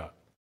figure out.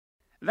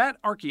 That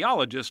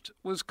archaeologist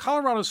was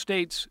Colorado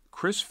State's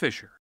Chris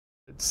Fisher.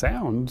 It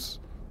sounds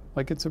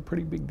like it's a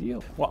pretty big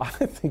deal. Well,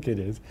 I think it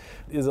is.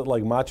 Is it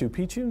like Machu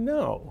Picchu?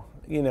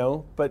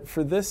 No, but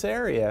for this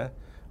area,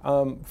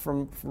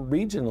 from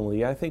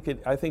regionally, I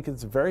think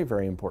it's very,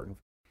 very important.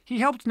 He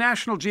helped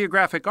National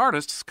Geographic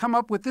artists come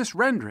up with this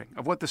rendering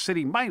of what the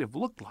city might have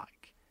looked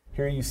like.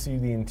 Here you see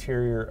the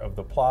interior of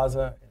the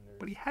plaza.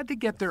 But he had to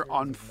get there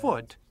on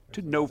foot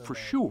to know for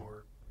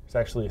sure. There's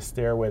actually a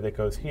stairway that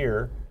goes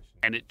here.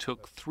 And it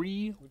took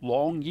 3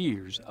 long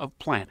years of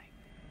planning.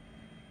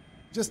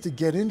 Just to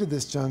get into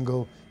this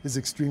jungle is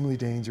extremely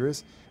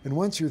dangerous. And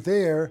once you're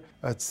there,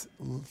 it's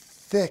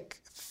thick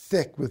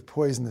with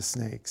poisonous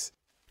snakes.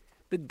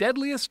 The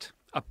deadliest,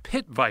 a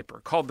pit viper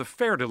called the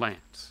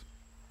fer-de-lance.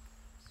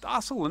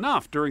 Docile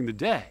enough during the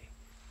day.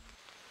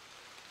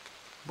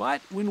 But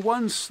when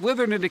one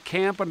slithered into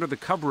camp under the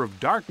cover of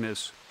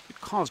darkness,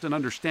 it caused an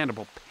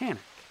understandable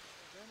panic.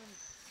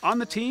 On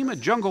the team, a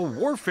jungle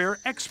warfare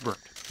expert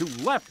who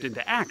leapt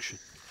into action.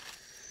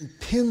 He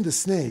pinned the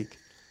snake,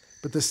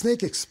 but the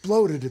snake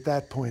exploded at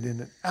that point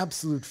in an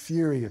absolute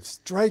fury of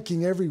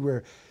striking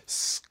everywhere,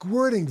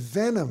 squirting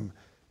venom,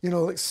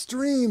 like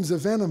streams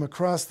of venom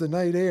across the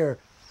night air.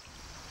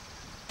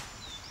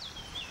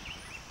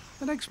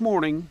 The next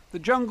morning, the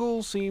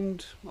jungle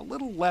seemed a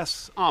little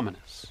less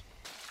ominous,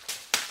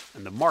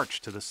 and the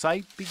march to the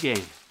site began.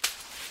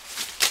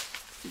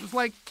 It was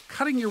like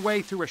cutting your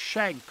way through a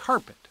shag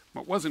carpet.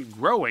 What wasn't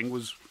growing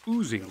was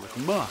oozing with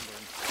mud.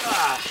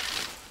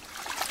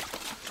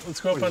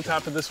 Let's go up on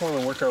top of this one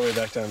and work our way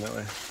back down that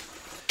way.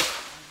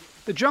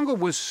 The jungle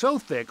was so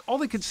thick, all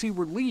they could see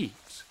were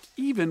leaves,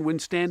 even when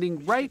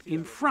standing right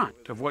in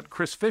front of what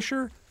Chris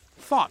Fisher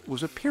thought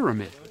was a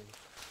pyramid.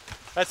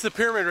 That's the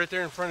pyramid right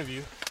there in front of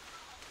you.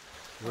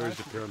 Where's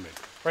the pyramid?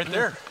 Right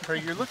there, where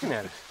you're looking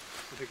at it.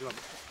 The big lump.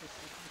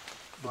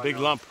 The big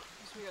lump.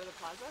 Should we go to the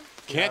plaza?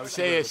 Can't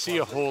say I see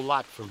a whole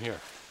lot from here.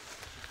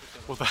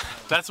 Well,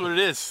 that's what it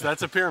is.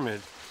 That's a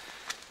pyramid.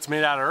 It's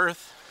made out of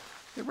earth.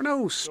 There were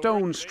no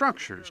stone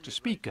structures to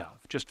speak of,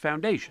 just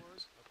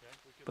foundations.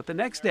 But the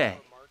next day,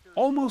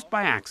 almost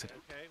by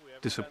accident,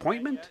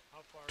 disappointment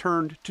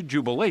turned to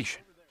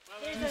jubilation.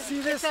 You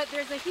see this?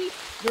 There's a heap.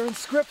 There are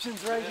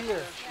inscriptions right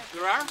here.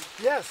 There are?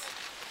 Yes.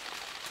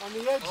 On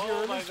the edge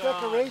here, there's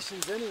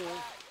decorations anyway.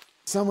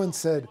 Someone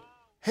said,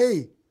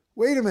 hey,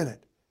 wait a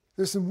minute.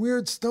 There's some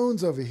weird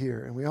stones over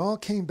here. And we all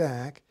came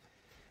back,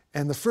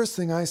 And the first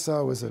thing I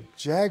saw was a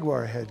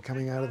jaguar head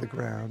coming out of the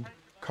ground,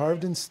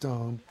 carved in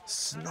stone,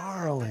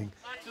 snarling.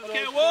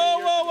 Okay,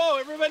 whoa,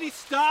 everybody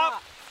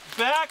stop,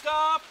 back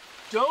up,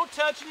 don't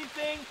touch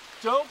anything,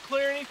 don't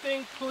clear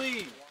anything,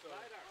 please.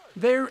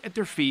 There at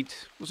their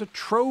feet was a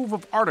trove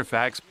of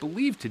artifacts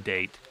believed to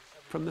date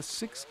from the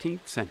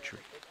 16th century.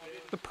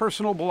 The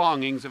personal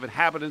belongings of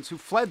inhabitants who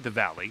fled the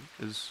valley,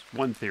 as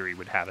one theory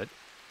would have it,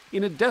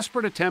 in a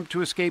desperate attempt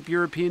to escape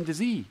European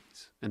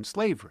disease and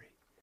slavery.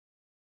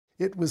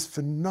 It was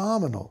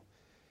phenomenal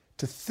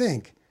to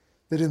think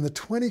that in the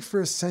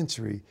 21st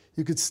century,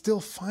 you could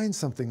still find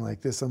something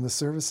like this on the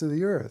surface of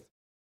the earth.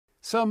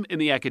 Some in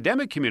the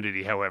academic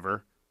community,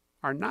 however,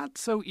 are not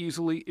so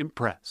easily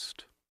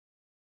impressed.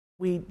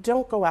 We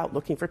don't go out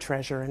looking for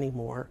treasure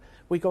anymore.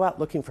 We go out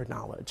looking for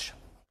knowledge.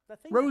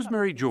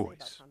 Rosemary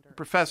Joyce, a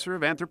professor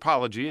of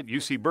anthropology at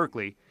UC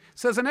Berkeley,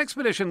 says an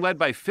expedition led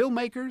by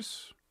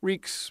filmmakers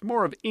reeks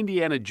more of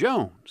Indiana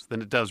Jones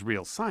than it does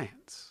real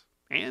science.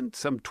 And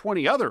some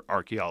 20 other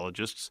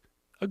archaeologists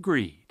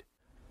agreed.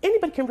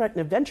 Anybody can write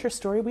an adventure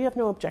story. We have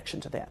no objection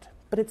to that.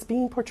 But it's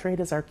being portrayed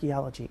as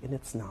archaeology, and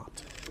it's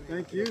not.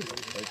 Thank you.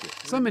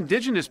 Some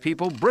indigenous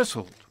people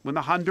bristled when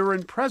the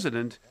Honduran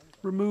president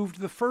removed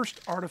the first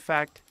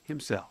artifact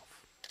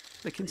himself.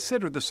 They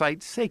considered the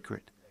site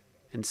sacred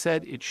and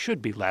said it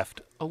should be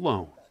left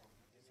alone.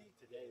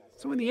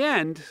 So in the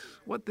end,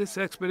 what this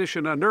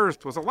expedition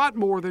unearthed was a lot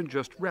more than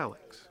just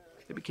relics.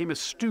 It became a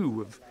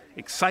stew of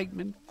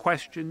excitement,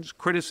 questions,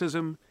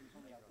 criticism,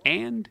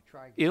 and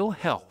ill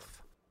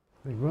health.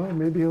 Well,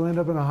 maybe he'll end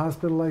up in a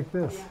hospital like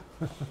this.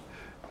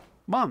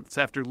 Months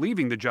after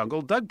leaving the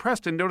jungle, Doug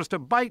Preston noticed a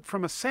bite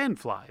from a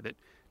sandfly that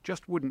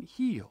just wouldn't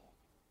heal.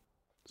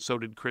 So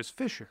did Chris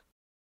Fisher.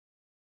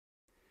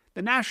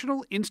 The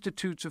National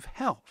Institutes of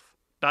Health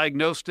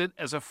diagnosed it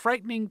as a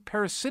frightening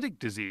parasitic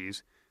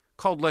disease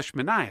called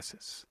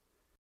leishmaniasis.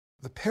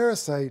 The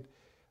parasite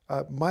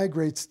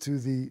migrates to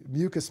the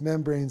mucous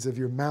membranes of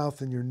your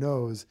mouth and your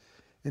nose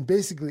and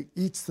basically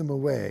eats them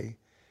away.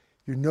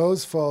 Your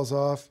nose falls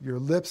off, your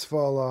lips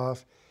fall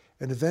off,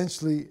 and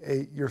eventually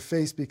your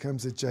face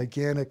becomes a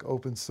gigantic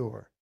open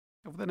sore.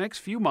 Over the next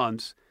few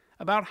months,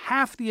 about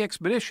half the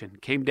expedition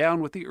came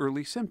down with the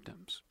early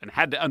symptoms and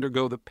had to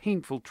undergo the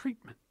painful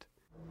treatment.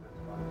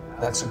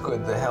 That's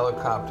the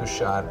helicopter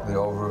shot, the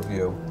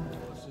overview.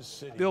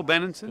 Bill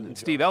Benenson and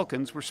Steve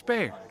Elkins were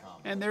spared,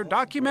 and their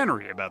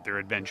documentary about their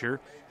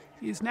adventure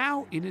is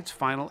now in its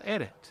final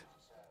edit.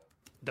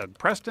 Doug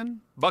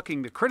Preston,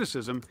 bucking the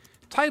criticism,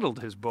 titled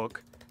his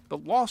book, The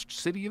Lost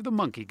City of the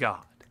Monkey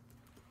God.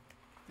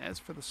 As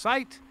for the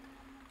site,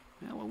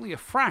 well, only a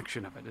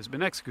fraction of it has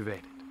been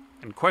excavated,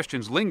 and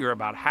questions linger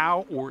about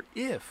how or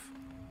if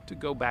to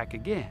go back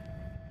again.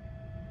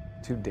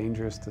 Too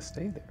dangerous to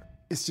stay there.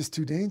 It's just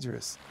too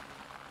dangerous.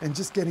 And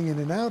just getting in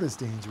and out is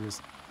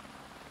dangerous.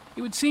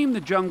 It would seem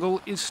the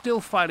jungle is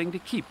still fighting to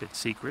keep its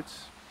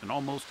secrets, an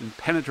almost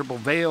impenetrable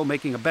veil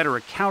making a better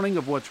accounting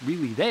of what's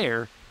really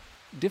there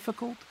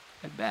difficult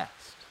at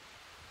best.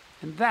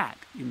 And that,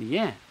 in the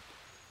end,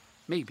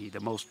 may be the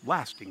most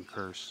lasting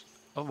curse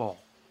of all.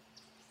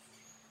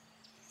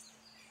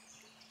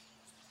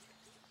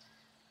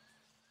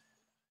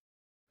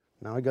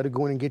 Now I got to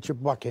go in and get your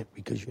bucket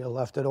because you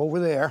left it over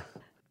there.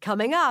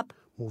 Coming up.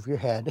 Move your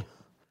head.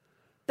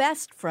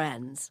 Best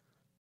friends.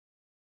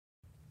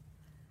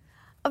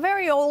 A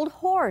very old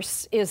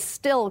horse is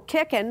still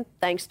kicking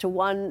thanks to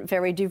one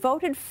very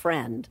devoted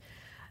friend.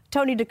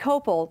 Tony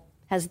DeCopel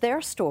has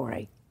their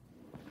story.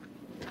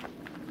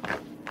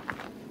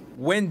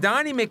 When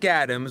Donnie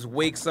McAdams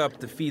wakes up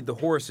to feed the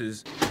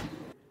horses...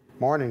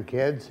 Morning,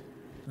 kids.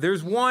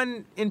 There's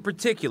one in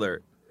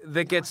particular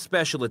that gets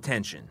special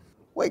attention.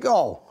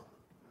 Waco!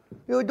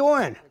 What you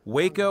doing?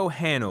 Waco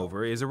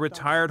Hanover is a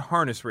retired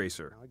harness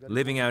racer,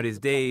 living out his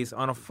days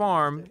on a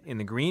farm in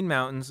the Green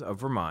Mountains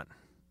of Vermont.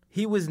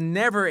 He was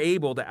never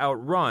able to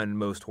outrun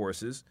most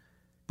horses,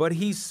 but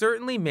he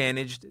certainly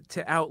managed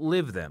to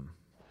outlive them.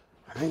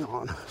 Hang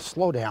on.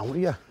 Slow down, will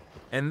you?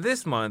 And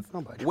this month,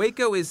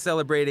 Waco is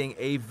celebrating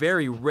a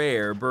very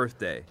rare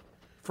birthday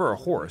for a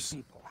horse.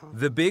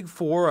 The Big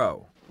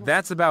 4-0.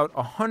 That's about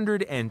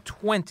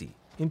 120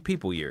 in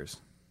people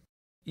years.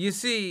 You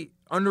see,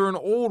 under an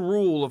old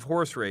rule of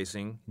horse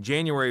racing,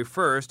 January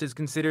 1st is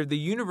considered the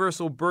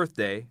universal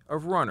birthday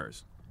of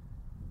runners.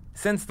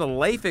 Since the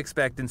life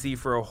expectancy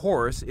for a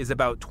horse is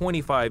about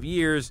 25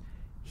 years,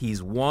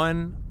 he's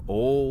one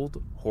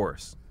old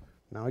horse.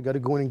 Now I got to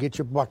go in and get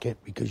your bucket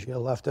because you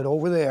left it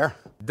over there.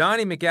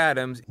 Donnie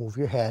McAdams Move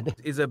your head.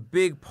 Is a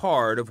big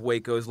part of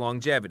Waco's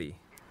longevity.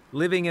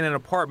 Living in an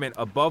apartment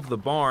above the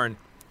barn,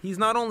 he's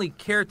not only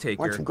caretaker,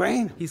 Want some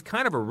grain? He's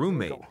kind of a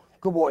roommate.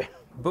 Good boy.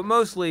 But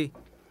mostly,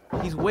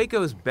 he's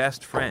Waco's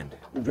best friend.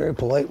 You're very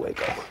polite,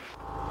 Waco.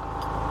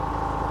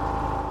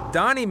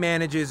 Donnie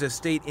manages a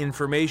state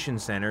information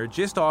center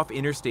just off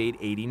Interstate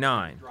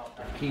 89.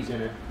 Keys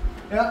in it.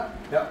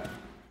 Yep.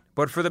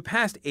 But for the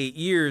past 8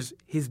 years,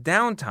 his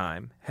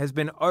downtime has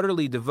been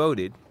utterly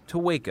devoted to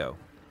Waco.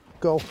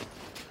 Go.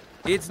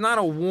 It's not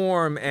a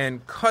warm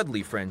and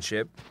cuddly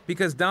friendship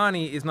because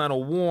Donnie is not a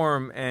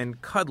warm and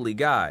cuddly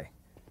guy.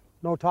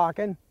 No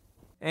talking.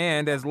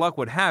 And as luck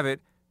would have it,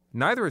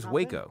 neither is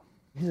Waco.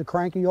 He's a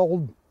cranky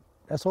old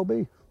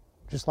SOB,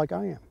 just like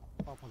I am.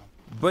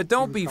 But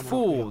don't be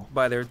fooled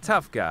by their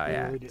tough guy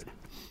act.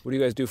 What do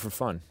you guys do for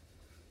fun?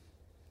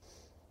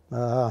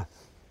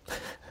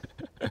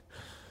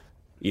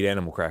 Eat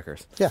animal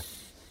crackers. Yeah,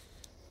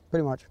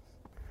 pretty much.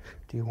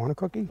 Do you want a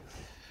cookie?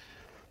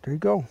 There you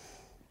go.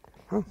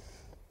 Huh?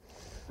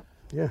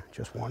 Yeah,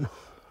 just one.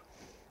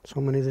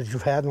 So many that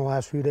you've had in the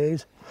last few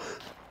days.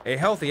 A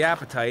healthy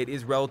appetite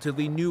is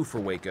relatively new for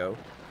Waco.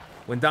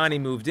 When Donnie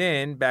moved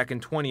in back in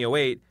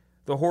 2008,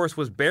 the horse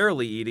was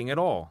barely eating at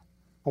all.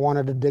 I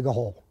wanted to dig a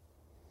hole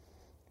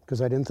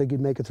because I didn't think he'd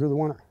make it through the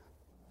winter.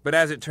 But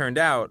as it turned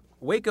out,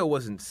 Waco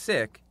wasn't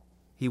sick,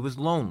 he was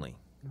lonely.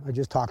 I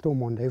just talked to him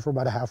one day for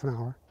about a half an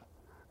hour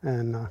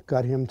and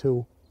got him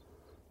to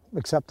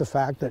accept the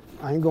fact that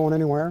I ain't going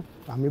anywhere.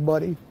 I'm your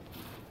buddy.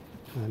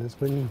 And it's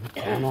been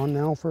going on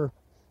now for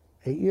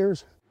 8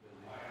 years.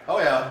 Oh,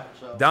 yeah.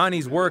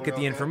 Donnie's work at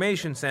the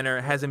information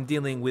center has him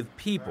dealing with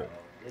people.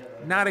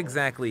 Not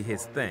exactly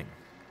his thing.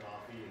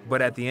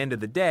 But at the end of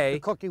the day,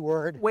 cookie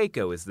word.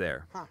 Waco is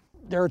there.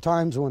 There are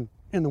times when,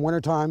 in the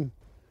wintertime,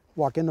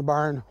 walk in the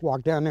barn,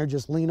 walk down there,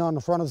 just lean on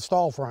the front of the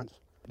stall fronts.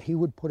 He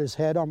would put his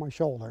head on my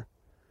shoulder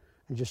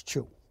and just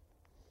chew.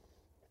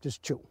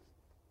 Just chew.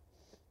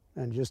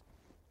 And just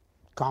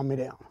calm me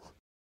down.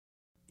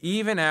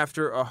 Even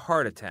after a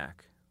heart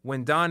attack,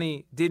 when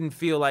Donnie didn't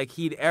feel like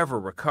he'd ever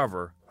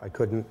recover, I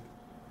couldn't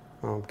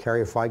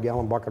carry a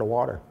 5-gallon bucket of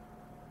water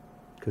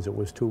because it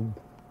was too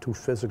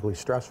physically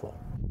stressful.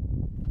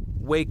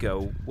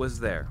 Waco was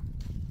there.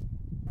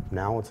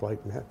 Now it's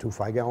like 2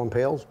 5-gallon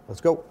pails.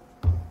 Let's go.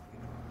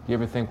 You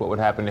ever think what would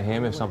happen to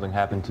him if something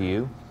happened to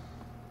you?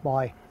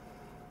 Why?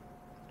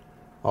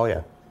 Oh,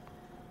 yeah.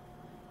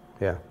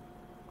 Yeah.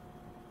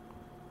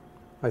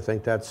 I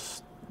think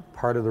that's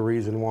part of the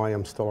reason why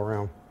I'm still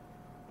around,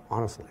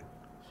 honestly.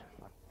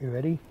 You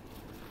ready?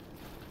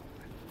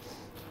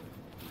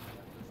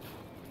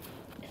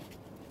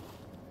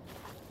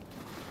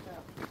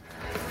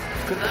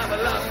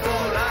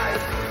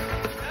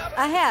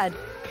 Ahead,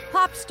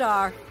 pop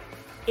star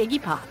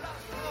Iggy Pop.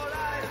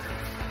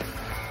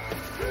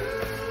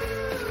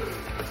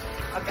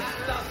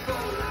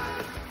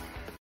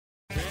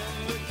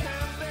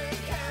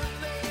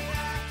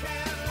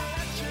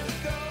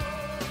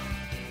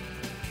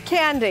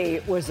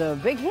 Candy was a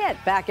big hit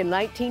back in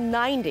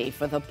 1990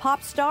 for the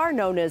pop star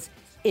known as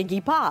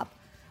Iggy Pop.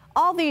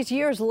 All these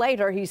years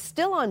later, he's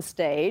still on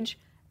stage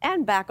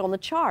and back on the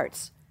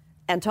charts.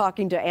 And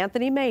talking to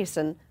Anthony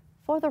Mason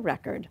for the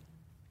record.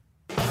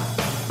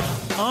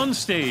 On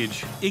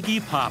stage,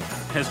 Iggy Pop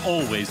has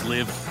always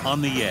lived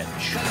on the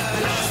edge.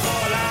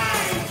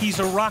 He's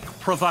a rock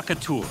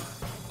provocateur,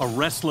 a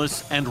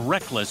restless and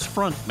reckless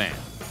frontman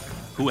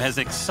who has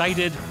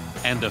excited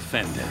and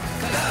offended.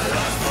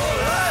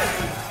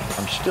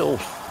 I'm still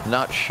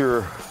not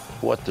sure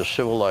what the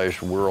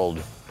civilized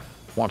world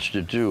wants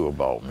to do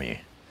about me.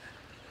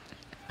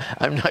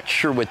 I'm not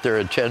sure what their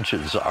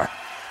intentions are.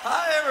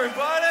 Hi,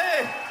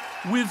 everybody!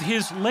 With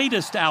his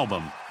latest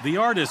album, the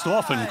artist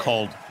often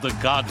called the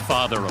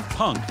Godfather of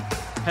Punk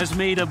has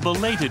made a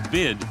belated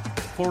bid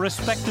for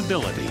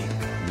respectability.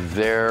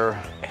 There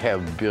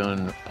have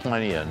been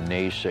plenty of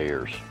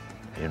naysayers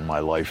in my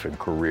life and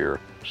career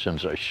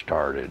since I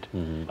started.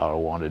 I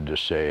wanted to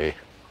say,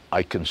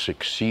 I can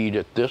succeed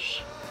at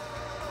this.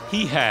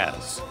 He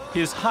has.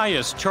 His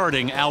highest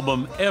charting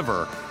album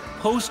ever,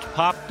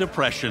 Post-Pop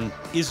Depression,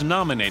 is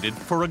nominated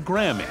for a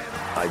Grammy.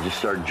 I just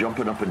started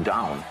jumping up and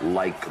down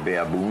like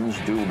baboons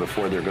do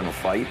before they're gonna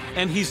fight.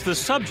 And he's the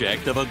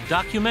subject of a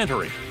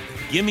documentary,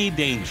 Gimme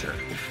Danger,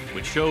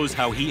 which shows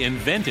how he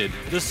invented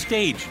the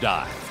stage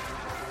dive.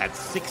 At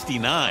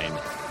 69,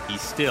 he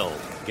still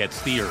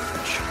gets the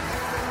urge.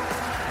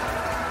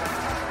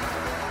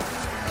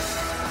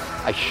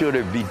 I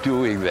shouldn't be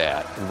doing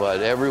that,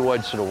 but every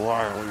once in a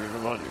while,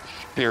 you're in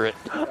spirit.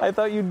 I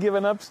thought you'd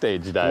given up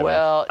stage diving.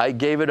 Well, I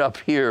gave it up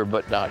here,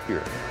 but not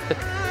here.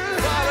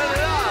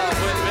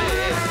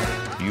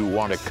 You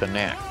want to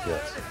connect.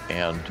 Yes.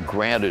 And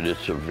granted,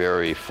 it's a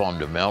very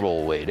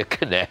fundamental way to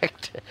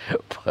connect,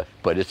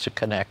 but it's a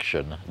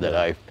connection that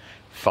I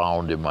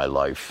found in my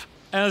life.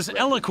 As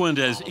eloquent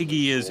as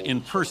Iggy is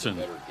in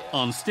person,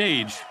 on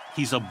stage,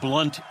 he's a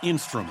blunt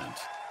instrument,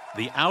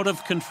 the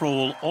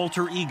out-of-control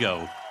alter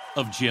ego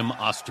of Jim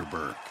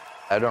Osterberg.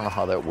 I don't know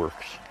how that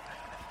works.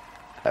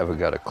 I haven't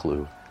got a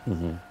clue.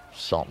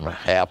 Something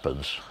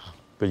happens.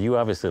 But you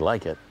obviously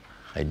like it.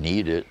 I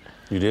need it.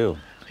 You do?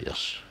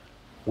 Yes.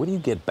 What do you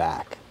get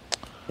back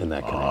in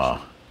that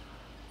connection?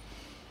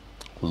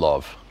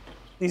 Love.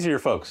 These are your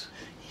folks.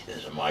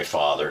 This is my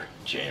father,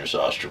 James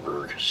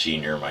Osterberg,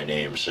 Sr., my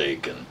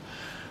namesake, and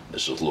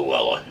this is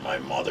Luella, my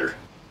mother.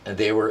 And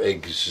they were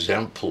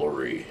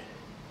exemplary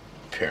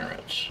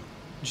parents.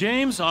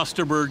 James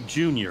Osterberg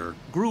Jr.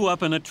 grew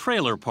up in a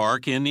trailer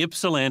park in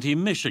Ypsilanti,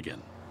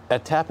 Michigan.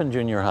 At Tappan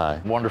Junior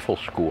High. Wonderful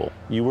school.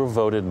 You were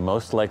voted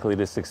most likely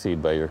to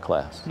succeed by your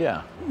class.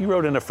 Yeah. You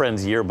wrote in a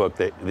friend's yearbook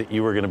that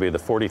you were going to be the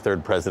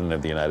 43rd president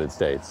of the United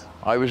States.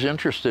 I was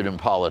interested in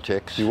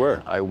politics. You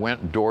were? I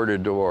went door to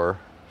door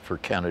for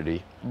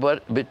Kennedy.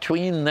 But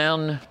between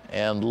then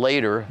and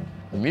later,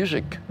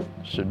 music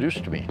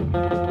seduced me.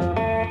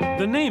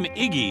 The name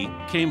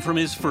Iggy came from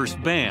his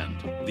first band,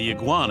 the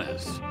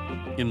Iguanas.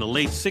 In the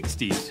late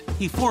 60s,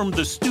 he formed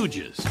the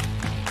Stooges.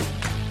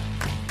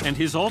 And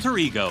his alter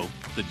ego,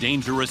 the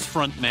dangerous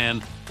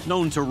frontman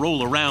known to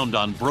roll around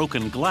on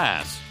broken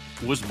glass,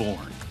 was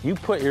born. You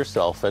put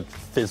yourself at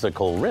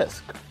physical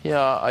risk.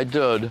 Yeah, I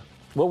did.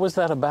 What was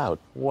that about?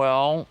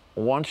 Well,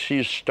 once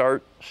you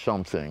start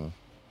something,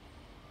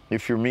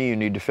 if you're me, you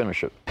need to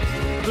finish it.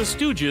 The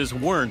Stooges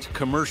weren't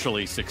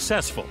commercially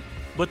successful,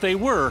 but they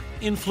were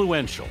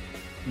influential.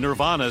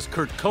 Nirvana's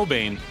Kurt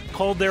Cobain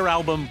called their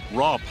album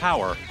Raw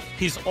Power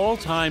his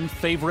all-time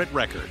favorite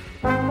record.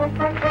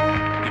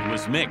 It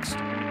was mixed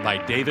by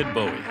David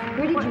Bowie.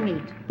 Where did you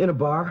meet? In a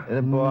bar. In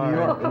a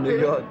bar. In New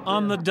York.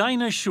 On the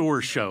Dinah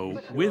Shore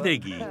Show with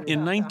Iggy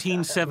in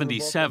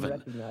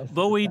 1977,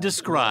 Bowie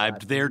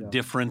described their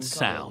different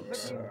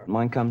sounds.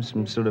 Mine comes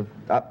from sort of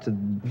up to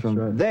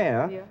from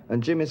there,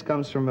 and Jimmy's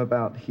comes from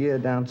about here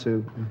down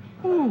to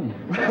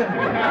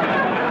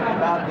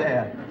about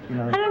there. You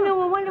know. I don't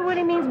know. I wonder what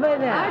he means by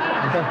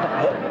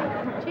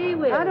that. Gee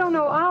whiz. I don't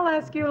know. I'll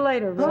ask you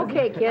later.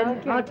 Okay,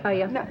 kid. I'll tell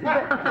you.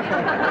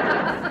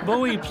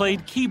 Bowie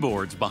played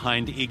keyboards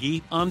behind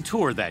Iggy on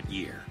tour that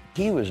year.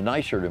 He was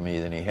nicer to me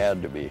than he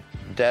had to be.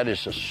 That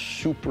is a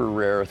super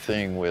rare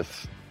thing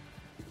with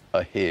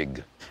a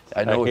Hig.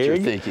 I know what you're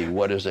thinking.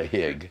 What is a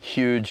Hig?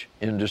 Huge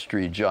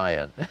industry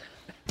giant.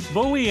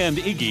 Bowie and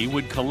Iggy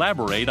would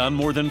collaborate on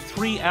more than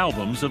 3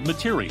 albums of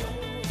material,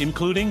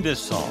 including this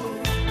song.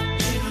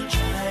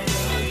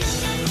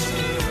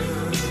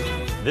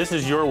 This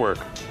is your work.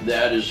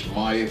 That is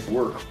my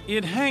work.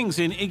 It hangs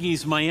in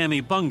Iggy's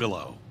Miami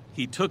bungalow.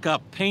 He took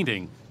up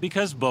painting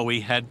because Bowie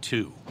had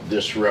to.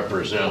 This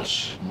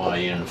represents my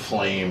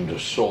inflamed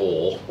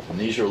soul. And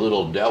these are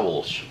little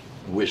devils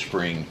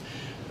whispering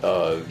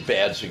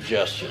bad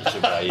suggestions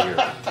in my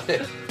ear.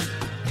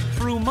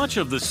 Through much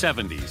of the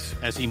 70s,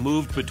 as he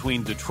moved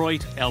between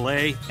Detroit,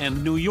 LA,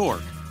 and New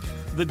York,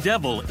 the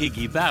devil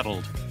Iggy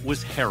battled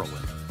was heroin.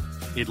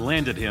 It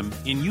landed him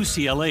in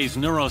UCLA's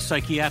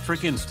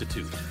Neuropsychiatric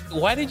Institute.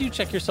 Why did you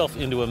check yourself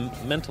into a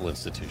mental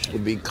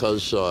institution?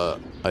 Because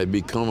I'd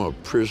become a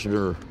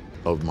prisoner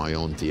of my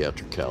own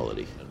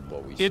theatricality.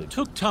 It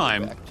took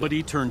time, but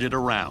he turned it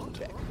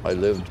around. I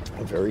lived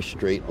a very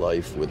straight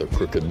life with a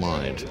crooked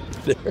mind.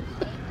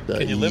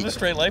 Can you live a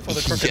straight life with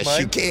a crooked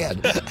mind?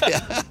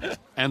 Yes, you can.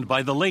 And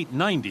by the late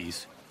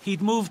 90s,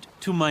 he'd moved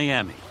to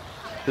Miami.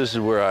 This is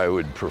where I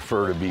would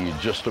prefer to be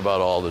just about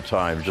all the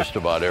time, just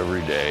about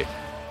every day.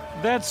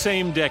 That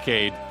same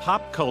decade,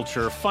 pop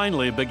culture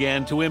finally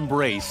began to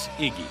embrace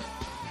Iggy.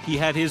 He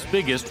had his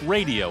biggest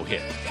radio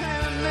hit.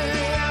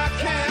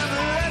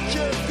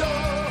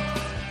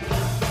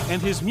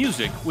 And his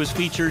music was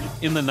featured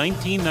in the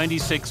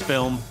 1996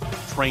 film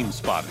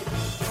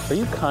Trainspotting. Are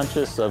you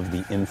conscious of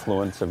the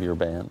influence of your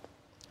band?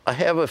 I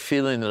have a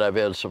feeling that I've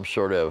had some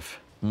sort of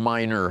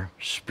minor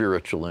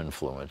spiritual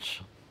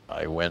influence.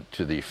 I went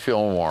to the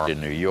Fillmore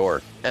in New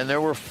York, and there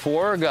were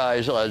 4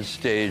 guys on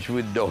stage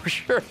with no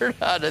shirt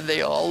on, and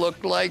they all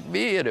looked like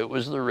me, and it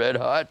was the Red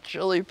Hot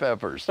Chili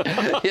Peppers.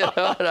 You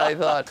know, and I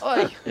thought,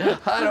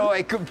 how do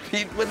I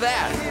compete with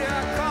that?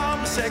 Here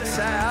comes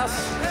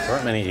success. There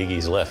aren't many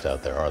Iggys left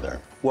out there, are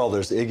there? Well,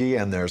 there's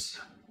Iggy and there's...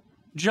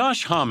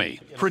 Josh Homme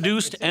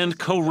produced and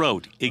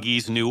co-wrote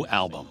Iggy's new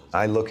album.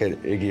 I look at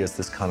Iggy as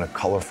this kind of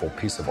colorful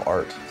piece of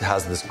art. It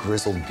has this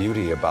grizzled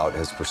beauty about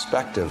his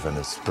perspective and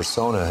his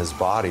persona, his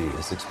body,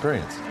 his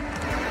experience.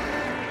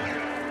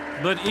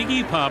 But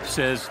Iggy Pop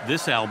says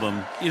this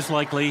album is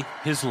likely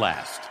his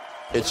last.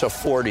 It's a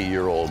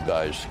 40-year-old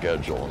guy's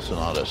schedule. It's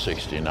not a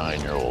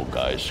 69-year-old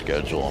guy's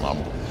schedule,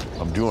 and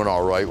I'm doing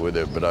all right with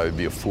it, but I would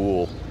be a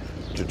fool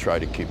to try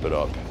to keep it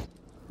up.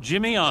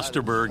 Jimmy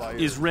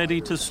Osterberg is ready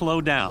to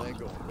slow down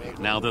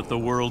now that the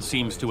world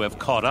seems to have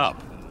caught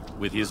up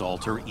with his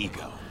alter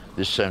ego.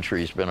 This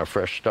century's been a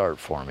fresh start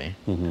for me,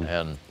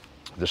 and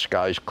the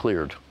sky's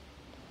cleared.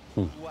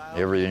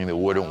 Everything that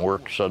wouldn't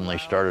work suddenly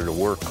started to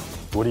work.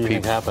 What do you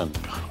think happened?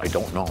 I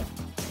don't know.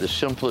 The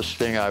simplest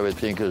thing I would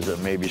think is that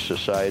maybe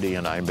society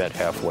and I met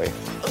halfway.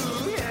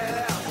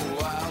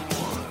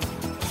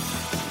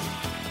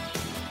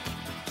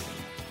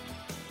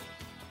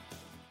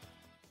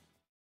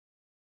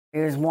 He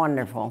was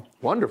wonderful.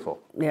 Wonderful?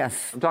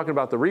 Yes. I'm talking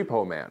about the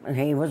Repo Man.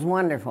 He was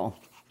wonderful.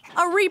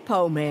 A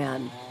repo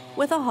man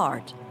with a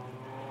heart.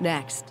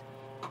 Next.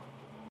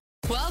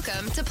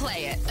 Welcome to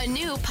Play It, a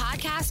new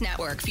podcast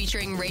network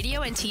featuring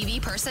radio and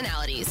TV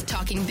personalities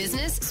talking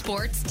business,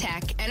 sports,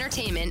 tech,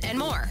 entertainment, and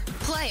more.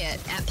 Play it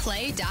at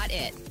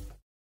play.it.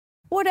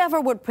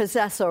 Whatever would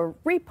possess a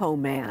repo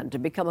man to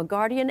become a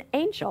guardian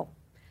angel?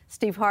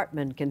 Steve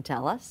Hartman can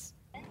tell us.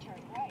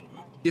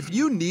 If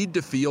you need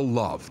to feel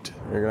loved,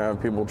 you're gonna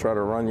have people try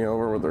to run you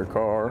over with their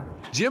car.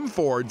 Jim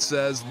Ford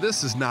says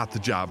this is not the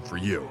job for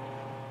you.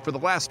 For the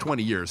last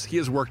 20 years, he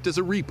has worked as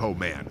a repo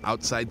man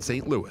outside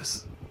St.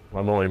 Louis.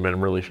 I've only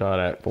been really shot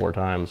at 4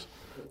 times.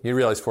 You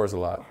realize 4's a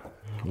lot?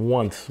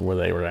 Once where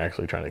they were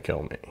actually trying to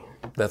kill me.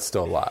 That's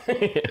still a lot.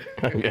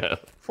 I guess.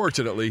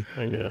 Fortunately,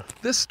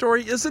 this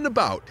story isn't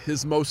about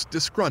his most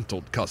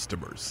disgruntled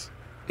customers.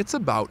 It's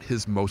about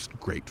his most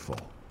grateful.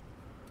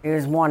 He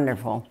was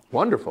wonderful.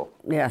 Wonderful?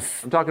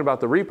 Yes. I'm talking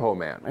about the repo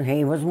man.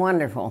 He was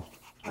wonderful.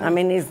 I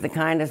mean, he's the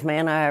kindest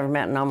man I ever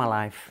met in all my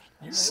life.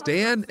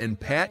 Stan and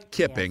Pat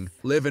Kipping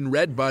live in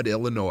Red Bud,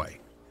 Illinois.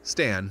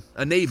 Stan,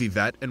 a Navy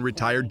vet and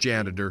retired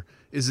janitor,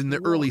 is in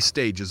the early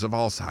stages of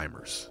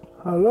Alzheimer's.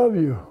 I love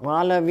you. Well,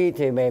 I love you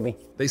too, baby.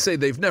 They say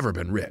they've never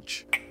been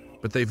rich,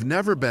 but they've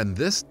never been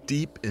this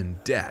deep in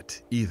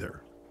debt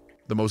either.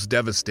 The most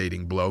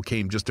devastating blow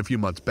came just a few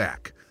months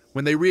back,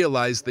 when they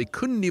realized they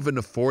couldn't even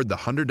afford the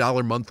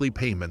 $100 monthly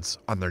payments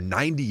on their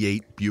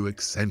 '98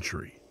 Buick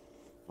Century.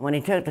 When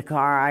he took the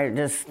car, I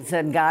just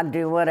said, God,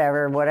 do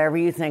whatever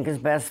you think is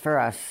best for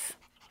us.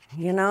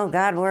 You know,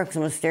 God works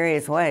in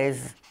mysterious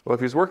ways. Well, if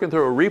he's working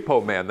through a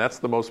repo man, that's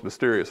the most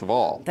mysterious of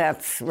all.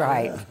 That's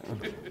right.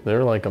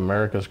 They're like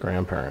America's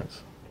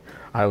grandparents.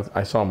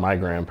 I saw my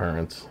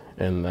grandparents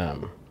in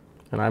them,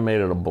 and I made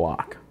it a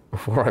block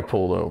before I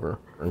pulled over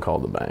and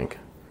called the bank.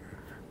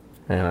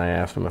 And I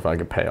asked them if I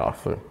could pay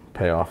off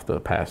the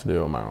past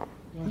due amount.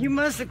 You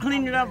must have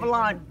cleaned it up a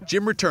lot.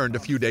 Jim returned a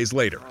few days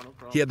later.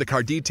 He had the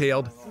car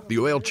detailed, the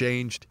oil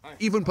changed,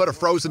 even put a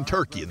frozen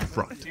turkey in the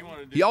front.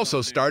 He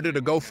also started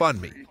a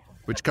GoFundMe,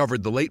 which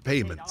covered the late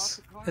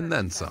payments and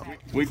then some.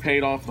 We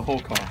paid off the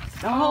whole car.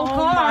 The whole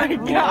car? Oh, my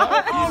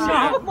God.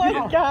 Oh, my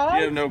God.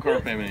 You have no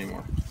car payment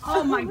anymore.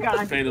 Oh, my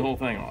God. Paid the whole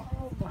thing off.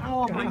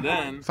 Oh, my And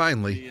then,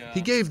 finally,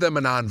 he gave them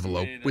an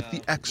envelope with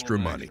the extra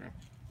money.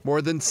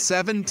 More than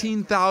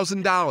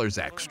 $17,000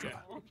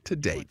 extra to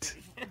date.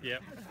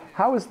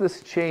 How has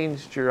this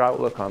changed your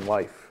outlook on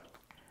life?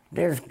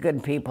 There's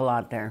good people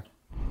out there.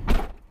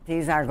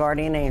 He's our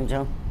guardian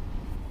angel.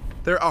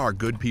 There are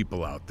good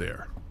people out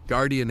there,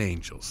 guardian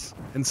angels.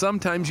 And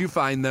sometimes you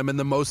find them in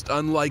the most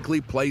unlikely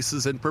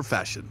places and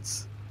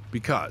professions.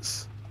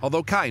 Because,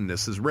 although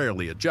kindness is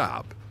rarely a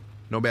job,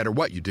 no matter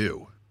what you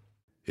do,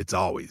 it's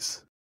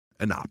always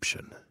an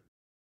option.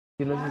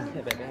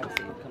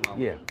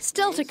 Yeah.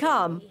 Still to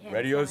come,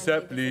 Radio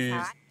set, please.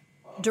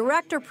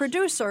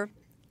 director-producer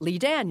Lee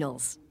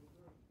Daniels.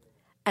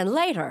 And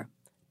later,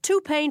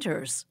 2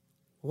 painters,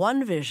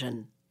 1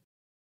 vision.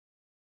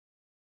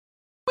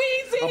 We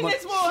seen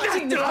this one.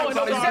 Seen this one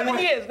over 7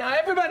 years now.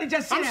 Everybody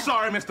just sit I'm down.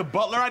 sorry, Mr.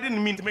 Butler. I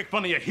didn't mean to make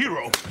fun of your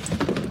hero.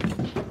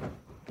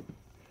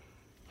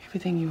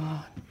 Everything you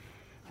are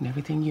and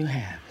everything you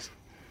have is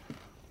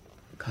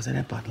because of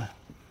that butler.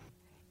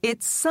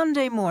 It's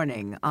Sunday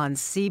morning on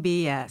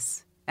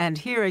CBS. And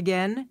here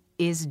again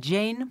is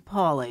Jane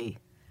Pauley.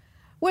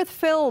 With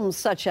films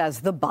such as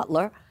The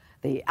Butler,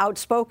 the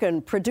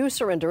outspoken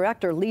producer and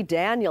director Lee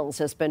Daniels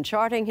has been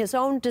charting his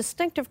own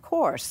distinctive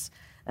course,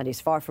 and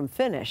he's far from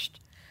finished.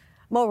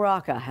 Mo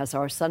Rocca has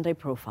our Sunday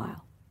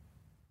profile.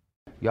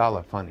 Y'all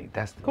are funny.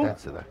 That's Cool.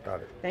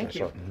 Got it. Thank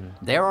you.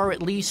 There are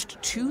at least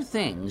 2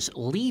 things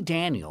Lee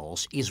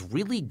Daniels is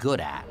really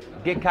good at.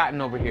 Get Cotton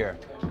over here.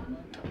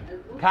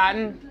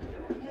 Cotton.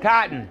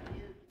 Cotton.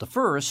 The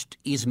first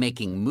is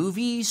making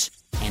movies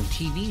and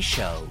TV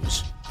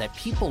shows that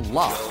people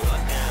love.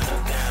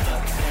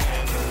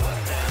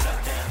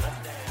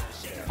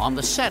 On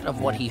the set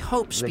of what he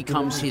hopes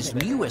becomes his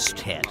newest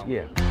hit,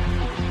 the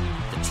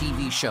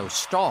TV show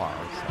Star,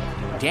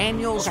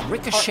 Daniels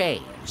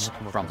ricochets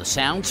from the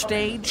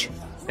soundstage.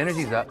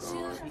 Energy's up.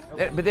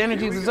 But the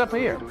energy is up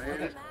here.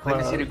 Let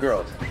me see the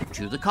girls.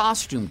 To the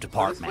costume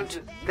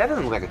department. That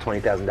doesn't look like a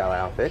 $20,000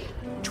 outfit.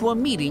 To a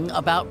meeting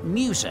about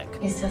music.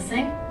 You still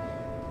sing?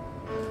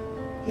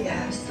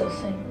 Yeah, I still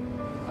sing.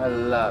 I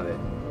love it.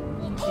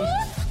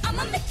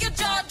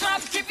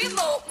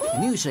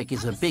 Music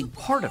is a big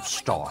part of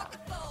Star,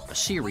 a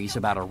series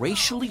about a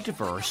racially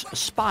diverse,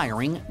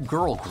 aspiring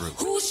girl group.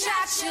 Who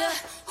shot you?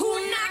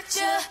 Who knocked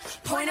you?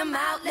 Point them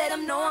out, let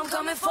them know I'm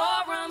coming for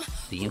them.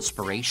 The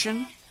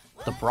inspiration?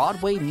 The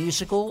Broadway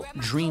musical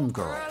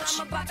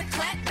Dreamgirls.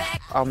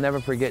 I'll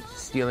never forget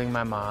stealing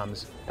my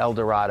mom's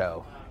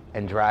Eldorado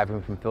and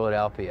driving from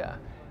Philadelphia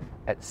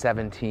at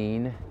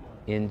 17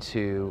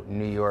 into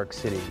New York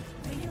City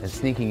and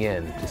sneaking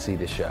in to see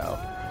the show,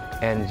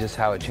 and just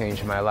how it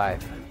changed my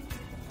life.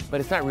 But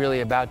it's not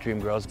really about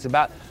Dreamgirls. It's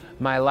about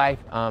my life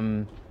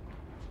when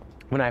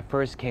I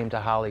first came to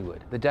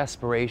Hollywood. The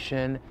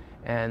desperation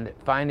and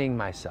finding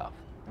myself,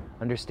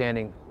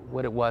 understanding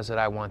what it was that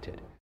I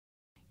wanted.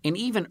 An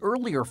even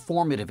earlier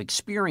formative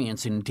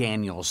experience in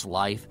Daniels'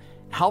 life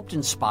helped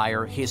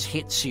inspire his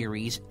hit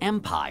series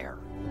Empire.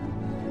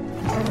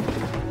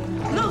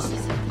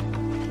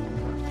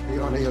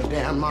 You're under your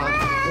damn mind,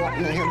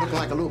 walking in here looking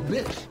like a little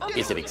bitch.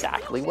 Is it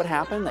exactly what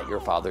happened, that your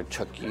father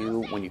took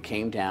you when you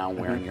came down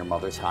wearing your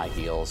mother's high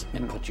heels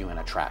and put you in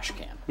a trash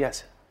can?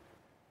 Yes.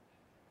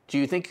 Do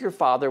you think your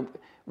father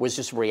was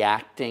just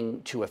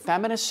reacting to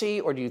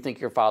effeminacy, or do you think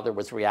your father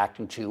was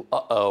reacting to,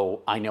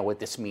 uh-oh, I know what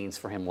this means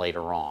for him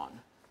later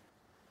on?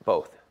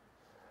 Both.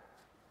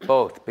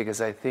 Both,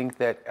 because I think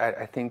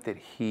that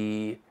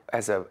he,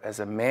 as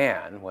a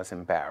man, was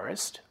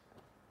embarrassed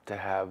to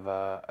have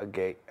a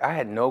gay. I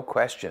had no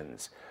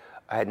questions.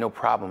 I had no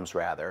problems,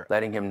 rather,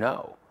 letting him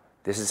know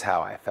this is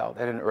how I felt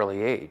at an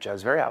early age. I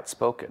was very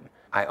outspoken.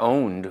 I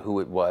owned who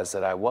it was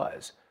that I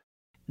was.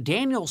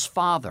 Daniel's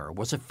father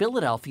was a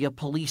Philadelphia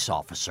police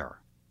officer.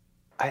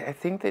 I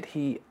think that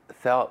he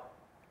felt,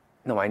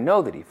 no, I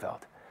know that he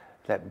felt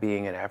that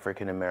being an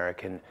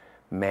African-American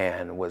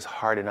man was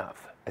hard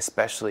enough,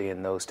 especially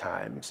in those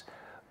times.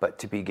 But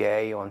to be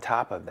gay on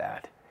top of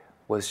that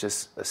was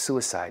just a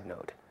suicide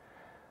note.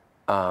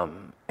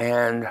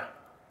 And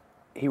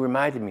he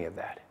reminded me of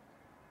that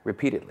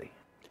repeatedly.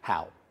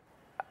 How?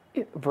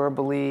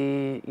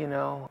 Verbally,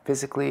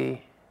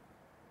 physically.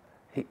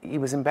 He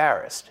was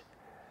embarrassed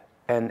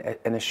and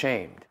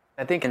ashamed.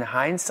 I think in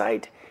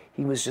hindsight,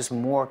 he was just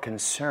more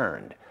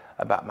concerned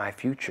about my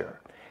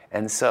future.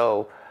 And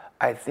so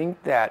I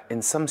think that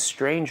in some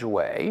strange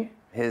way,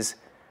 his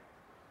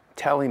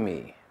telling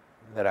me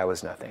that I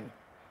was nothing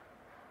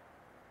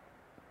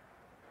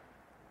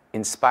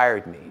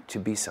inspired me to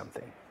be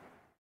something.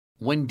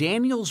 When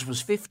Daniels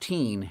was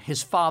 15,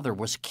 his father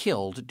was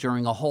killed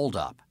during a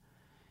holdup.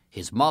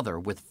 His mother,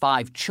 with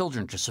 5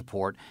 children to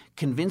support,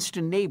 convinced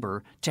a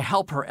neighbor to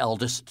help her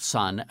eldest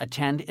son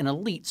attend an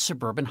elite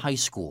suburban high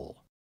school.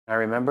 I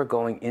remember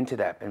going into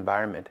that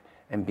environment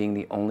and being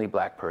the only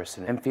black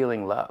person and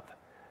feeling love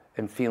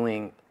and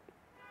feeling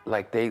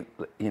like there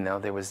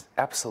was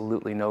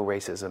absolutely no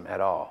racism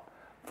at all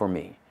for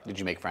me. Did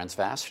you make friends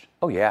fast?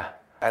 Oh, yeah.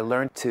 I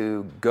learned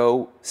to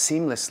go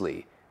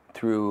seamlessly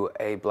through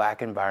a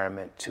black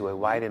environment to a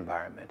white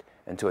environment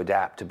and to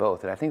adapt to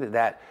both. And I think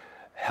that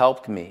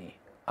helped me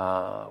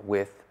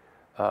with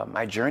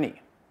my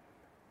journey,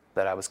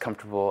 that I was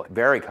comfortable,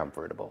 very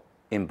comfortable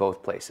in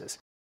both places.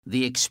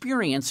 The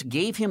experience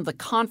gave him the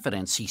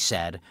confidence, he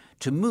said,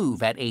 to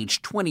move at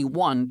age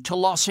 21 to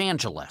Los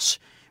Angeles,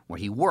 where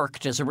he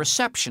worked as a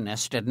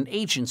receptionist at an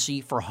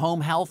agency for home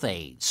health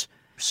aides.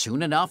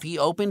 Soon enough, he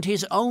opened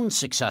his own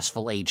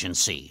successful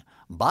agency,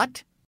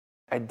 but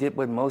I did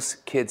what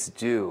most kids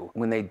do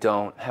when they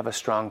don't have a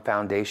strong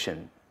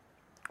foundation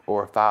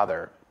or a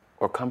father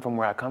or come from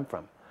where I come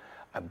from.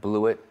 I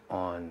blew it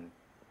on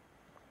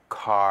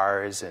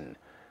cars and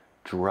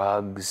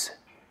drugs,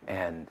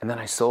 and then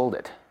I sold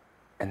it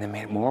and then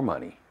made more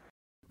money.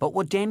 But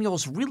what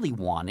Daniels really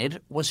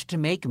wanted was to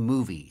make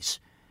movies.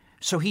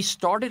 So he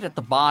started at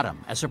the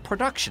bottom as a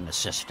production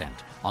assistant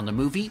on the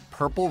movie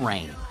Purple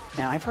Rain.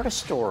 Now, I've heard a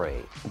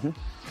story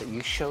that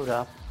you showed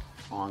up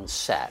on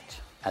set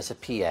as a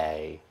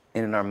PA.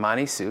 In an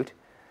Armani suit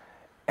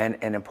and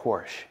a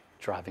Porsche.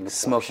 Driving a Porsche.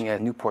 Smoking a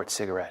Newport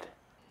cigarette.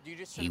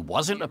 He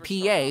wasn't a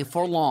PA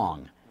for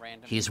long.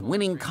 His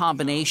winning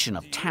combination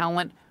of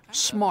talent,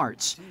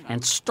 smarts,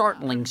 and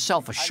startling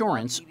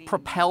self-assurance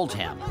propelled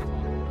him.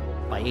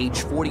 By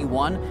age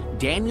 41,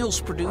 Daniels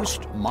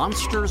produced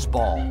Monsters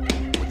Ball,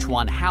 which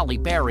won Halle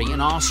Berry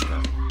an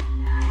Oscar.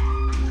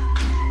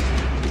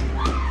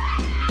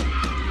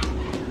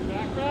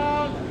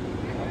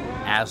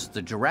 As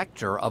the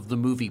director of the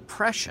movie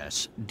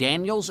Precious,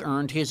 Daniels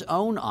earned his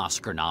own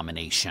Oscar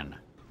nomination.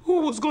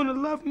 Who was gonna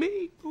love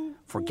me?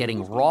 For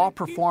getting raw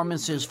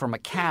performances from a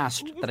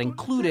cast that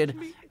included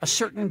a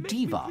certain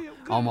diva,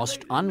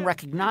 almost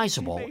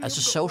unrecognizable as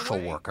a social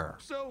worker.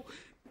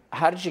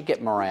 How did you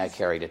get Mariah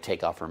Carey to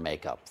take off her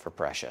makeup for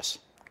Precious?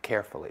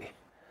 Carefully.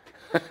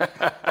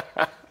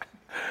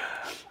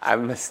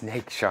 I'm a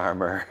snake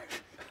charmer.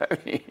 I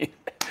mean,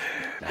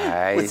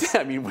 nice. What's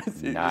that mean?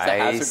 Was it a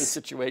hazardous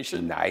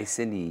situation? Nice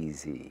and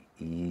easy.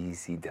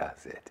 Easy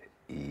does it.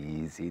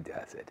 Easy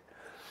does it.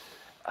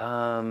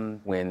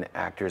 When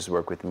actors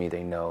work with me,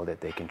 they know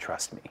that they can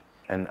trust me.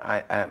 And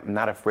I'm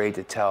not afraid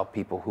to tell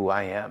people who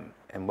I am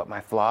and what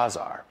my flaws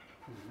are.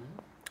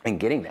 And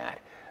getting that,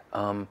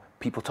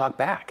 people talk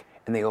back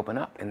and they open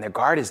up and their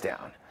guard is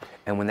down.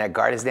 And when that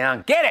guard is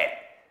down, get it!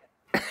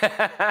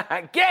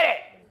 Get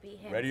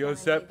it! Ready on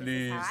set,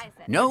 please.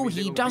 No,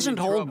 he doesn't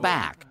hold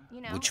back,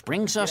 which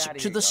brings us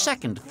to the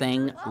second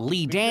thing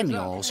Lee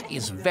Daniels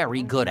is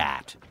very good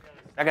at.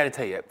 I gotta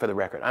tell you, for the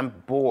record, I'm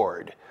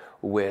bored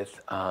with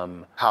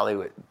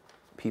Hollywood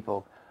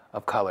people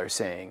of color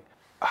saying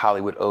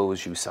Hollywood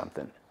owes you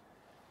something.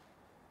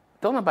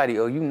 Don't nobody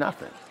owe you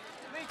nothing.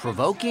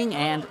 Provoking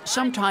and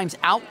sometimes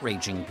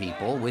outraging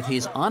people with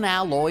his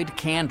unalloyed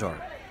candor,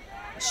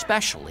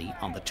 especially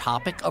on the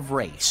topic of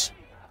race.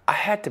 I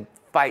had to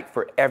fight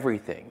for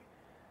everything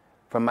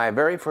from my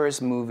very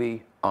first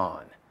movie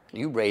on.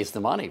 You raised the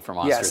money for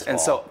Monsters Yes, Ball.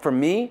 and so for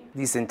me,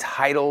 these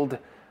entitled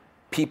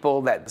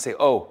people that say,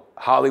 oh,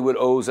 Hollywood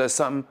owes us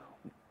something.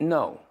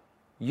 No,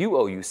 you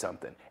owe you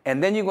something.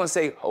 And then you're gonna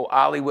say, oh,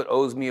 Hollywood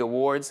owes me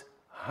awards?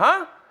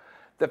 Huh?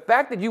 The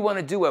fact that you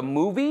wanna do a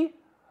movie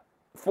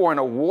for an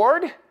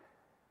award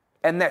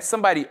and that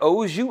somebody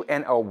owes you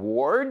an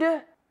award?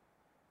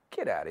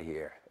 Get out of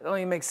here. It don't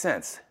even make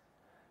sense.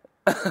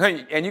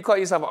 And you call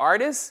yourself an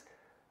artist?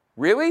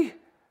 Really?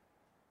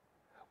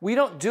 We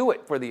don't do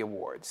it for the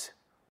awards.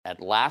 At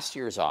last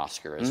year's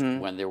Oscars,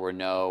 when there were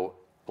no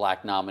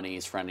black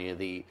nominees for any of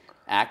the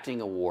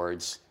acting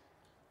awards,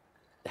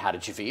 how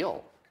did you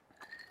feel?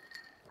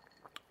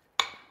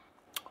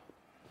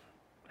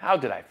 How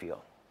did I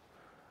feel?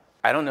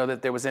 I don't know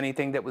that there was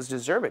anything that was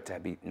deserved to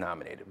be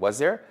nominated. Was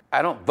there?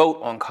 I don't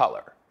vote on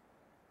color.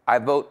 I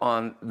vote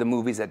on the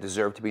movies that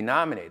deserve to be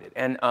nominated.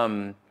 And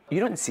you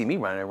don't see me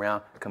running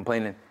around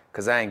complaining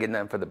because I ain't getting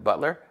nothing for The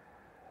Butler.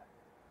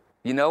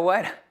 You know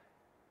what?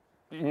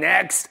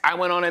 Next, I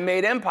went on and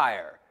made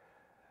Empire.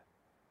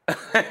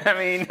 I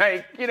mean,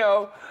 like, you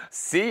know,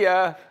 see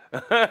ya.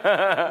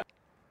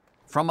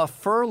 From a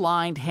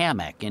fur-lined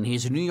hammock in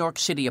his New York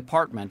City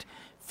apartment,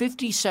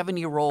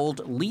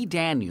 57-year-old Lee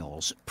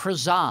Daniels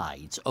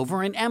presides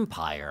over an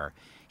empire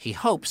he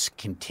hopes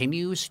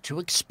continues to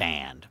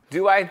expand.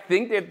 Do I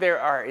think that there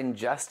are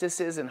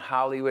injustices in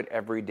Hollywood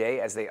every day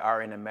as they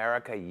are in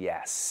America?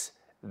 Yes,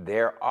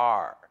 there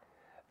are.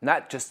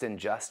 Not just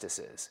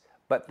injustices,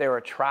 but there are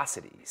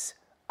atrocities,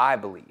 I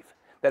believe,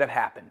 that have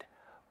happened.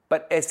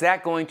 But is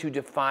that going to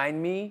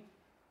define me?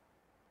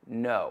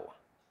 No.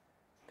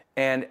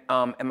 And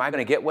am I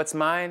going to get what's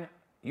mine?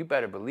 You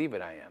better believe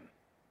it, I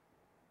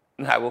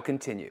am. I will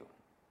continue.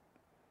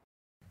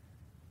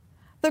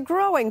 The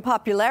growing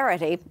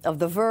popularity of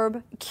the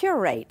verb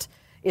curate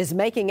is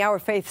making our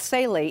Faith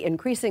Saley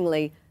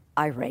increasingly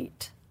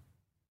irate.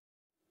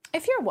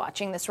 If you're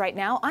watching this right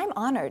now, I'm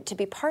honored to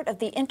be part of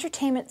the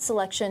entertainment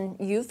selection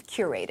you've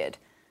curated.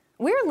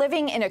 We're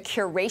living in a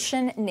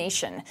curation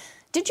nation.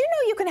 Did you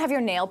know you can have your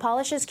nail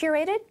polishes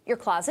curated, your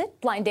closet,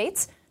 blind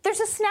dates?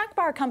 There's a snack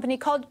bar company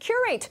called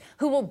Curate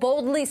who will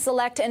boldly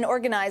select and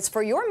organize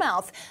for your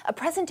mouth a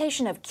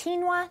presentation of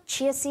quinoa,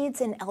 chia seeds,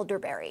 and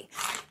elderberry.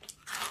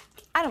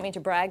 I don't mean to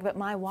brag, but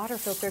my water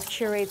filter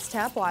curates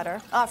tap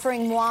water,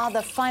 offering moi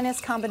the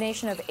finest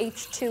combination of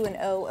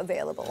H2O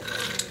available.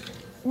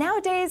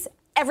 Nowadays,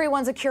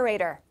 everyone's a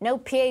curator. No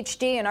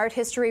PhD in art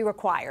history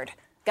required.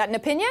 Got an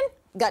opinion?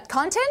 Got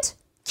content?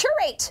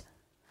 Curate!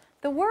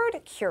 The word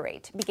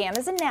curate began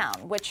as a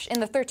noun, which in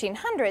the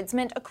 1300s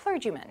meant a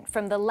clergyman,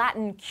 from the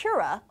Latin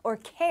cura, or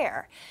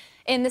care.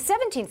 In the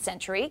 17th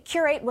century,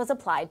 curate was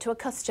applied to a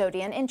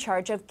custodian in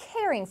charge of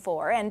caring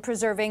for and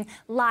preserving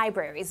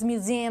libraries,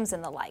 museums,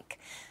 and the like.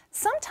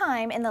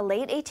 Sometime in the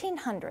late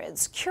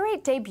 1800s,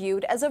 curate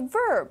debuted as a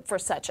verb for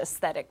such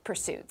aesthetic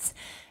pursuits.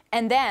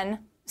 And then,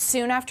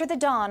 soon after the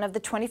dawn of the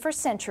 21st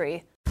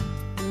century,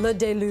 le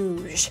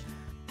déluge.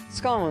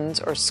 Scones,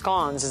 or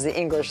scones as the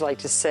English like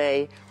to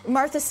say.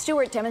 Martha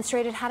Stewart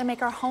demonstrated how to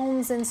make our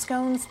homes and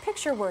scones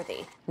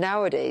picture-worthy.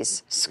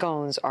 Nowadays,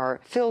 scones are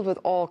filled with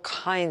all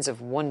kinds of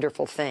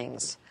wonderful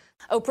things.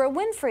 Oprah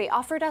Winfrey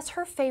offered us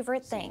her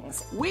favorite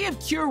things. We have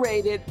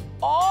curated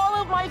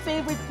all of my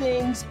favorite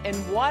things in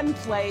one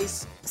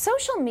place.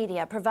 Social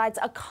media provides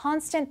a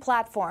constant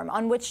platform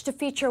on which to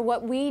feature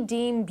what we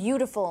deem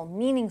beautiful,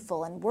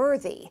 meaningful, and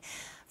worthy.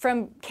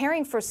 From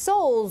caring for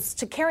souls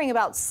to caring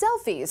about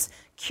selfies,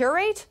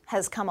 curate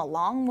has come a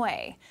long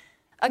way.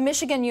 A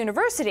Michigan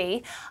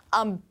university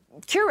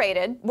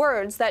curated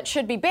words that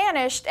should be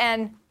banished,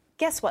 and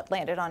guess what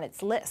landed on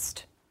its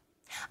list?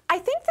 I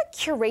think the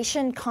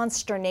curation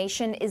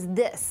consternation is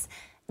this.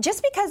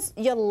 Just because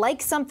you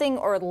like something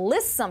or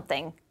list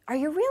something, are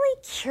you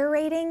really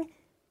curating?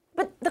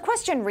 But the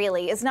question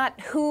really is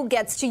not who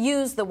gets to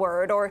use the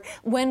word or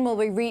when will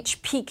we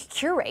reach peak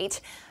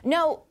curate.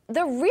 No,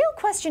 the real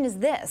question is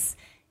this.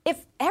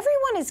 If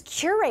everyone is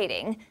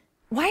curating,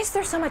 why is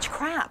there so much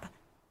crap?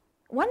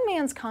 One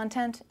man's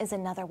content is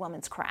another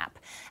woman's crap.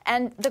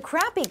 And the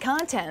crappy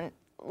content,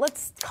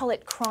 let's call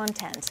it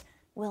crontent,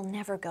 will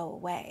never go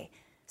away.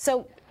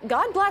 So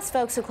God bless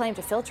folks who claim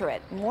to filter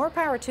it. More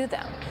power to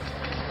them.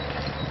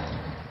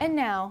 And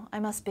now I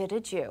must bid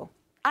adieu.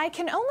 I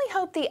can only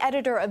hope the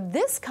editor of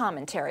this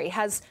commentary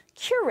has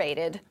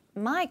curated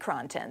my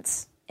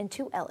contents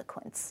into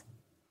eloquence.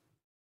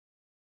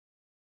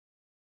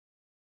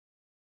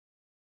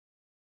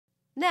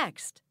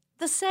 Next,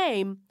 the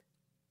same,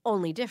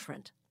 only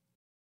different.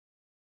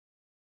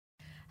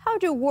 How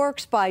do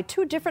works by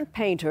two different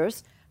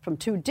painters from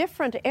two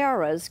different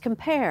eras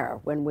compare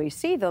when we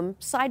see them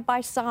side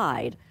by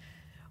side?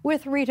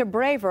 With Rita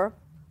Braver,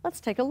 let's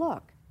take a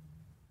look.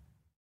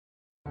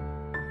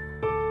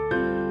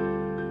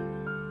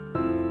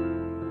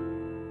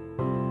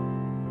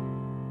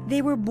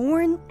 They were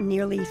born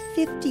nearly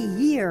 50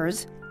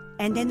 years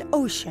and an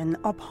ocean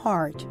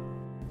apart.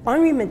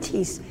 Henri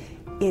Matisse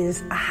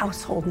is a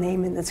household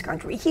name in this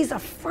country. He's a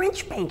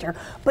French painter,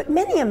 but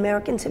many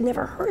Americans have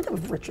never heard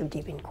of Richard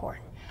Diebenkorn.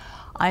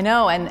 I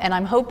know, and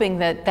I'm hoping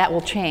that that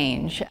will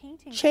change.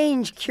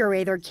 Change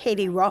curator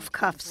Katie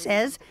Rothkopf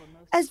says,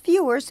 as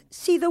viewers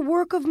see the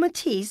work of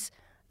Matisse,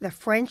 the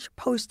French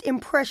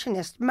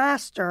post-impressionist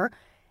master,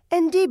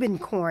 and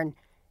Diebenkorn,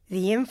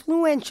 the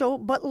influential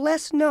but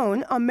less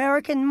known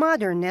American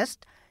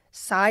modernist,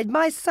 side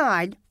by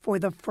side for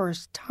the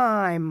first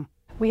time.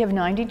 We have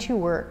 92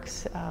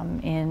 works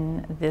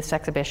in this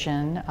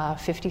exhibition,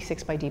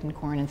 56 by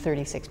Diebenkorn and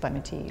 36 by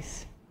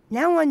Matisse.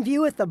 Now on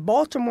view at the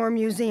Baltimore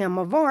Museum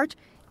of Art,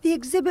 the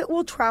exhibit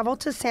will travel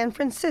to San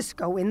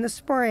Francisco in the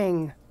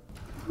spring.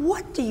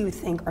 What do you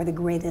think are the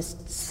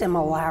greatest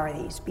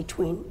similarities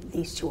between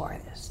these two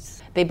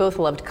artists? They both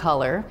loved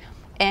color,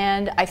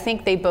 and I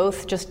think they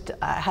both just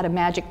had a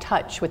magic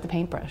touch with the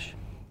paintbrush.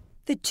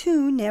 The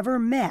two never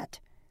met,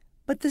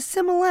 but the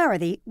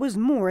similarity was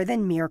more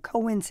than mere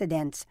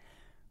coincidence.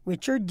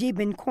 Richard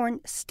Diebenkorn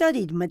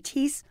studied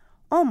Matisse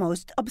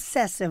almost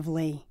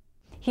obsessively.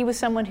 He was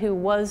someone who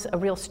was a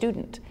real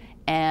student,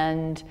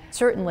 and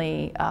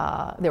certainly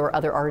there were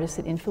other artists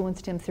that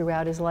influenced him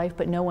throughout his life,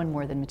 but no one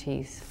more than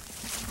Matisse.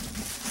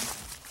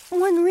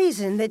 One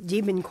reason that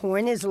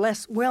Diebenkorn is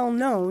less well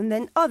known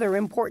than other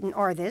important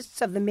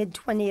artists of the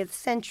mid-20th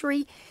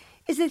century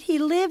is that he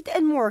lived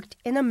and worked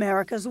in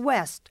America's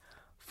West,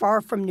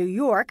 far from New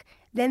York,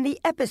 then the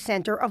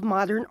epicenter of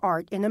modern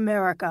art in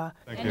America.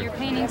 And your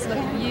paintings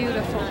look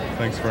beautiful.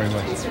 Thanks very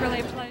much. It's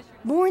really a pleasure.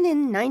 Born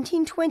in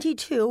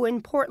 1922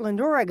 in Portland,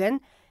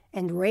 Oregon,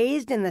 and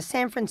raised in the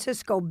San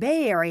Francisco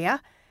Bay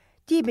Area,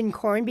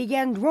 Diebenkorn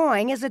began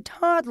drawing as a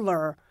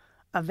toddler,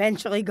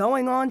 eventually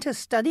going on to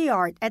study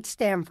art at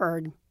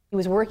Stanford. He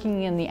was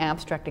working in the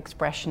abstract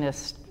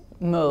expressionist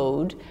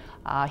mode.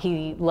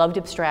 He loved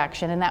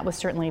abstraction, and that was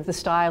certainly the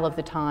style of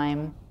the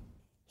time.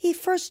 He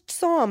first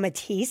saw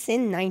Matisse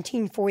in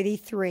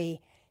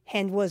 1943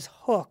 and was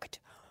hooked.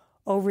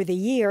 Over the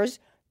years,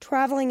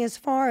 traveling as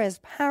far as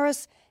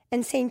Paris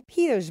and St.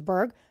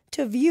 Petersburg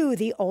to view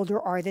the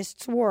older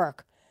artist's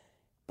work.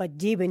 But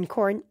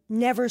Diebenkorn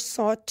never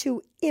sought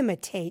to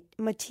imitate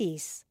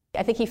Matisse.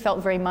 I think he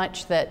felt very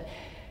much that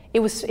it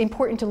was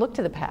important to look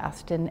to the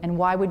past, and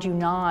why would you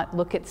not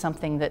look at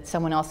something that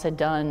someone else had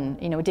done?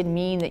 You know, it didn't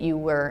mean that you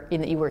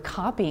were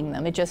copying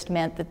them. It just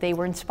meant that they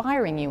were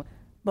inspiring you.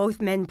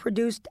 Both men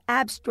produced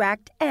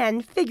abstract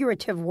and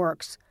figurative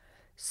works,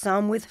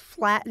 some with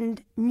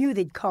flattened,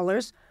 muted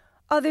colors,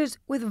 others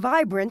with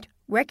vibrant,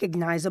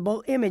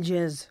 recognizable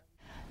images.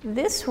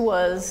 This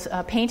was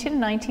painted in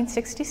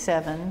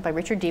 1967 by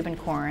Richard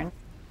Diebenkorn.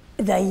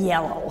 The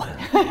yellow.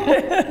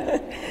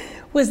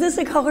 Was this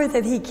a color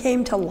that he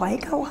came to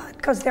like a lot?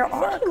 Because there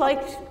are. He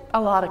liked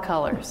a lot of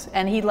colors,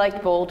 and he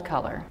liked bold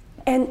color.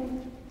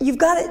 And you've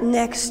got it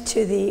next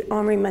to the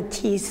Henri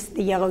Matisse,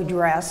 the yellow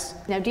dress.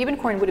 Now,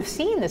 Diebenkorn would have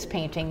seen this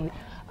painting,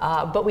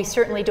 but we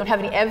certainly don't have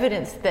any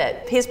evidence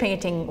that his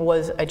painting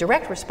was a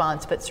direct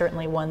response, but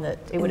certainly one that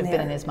it would have been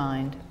in his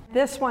mind.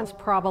 This one's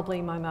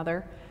probably my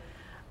mother.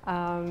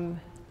 A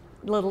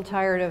little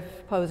tired of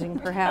posing,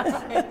 perhaps.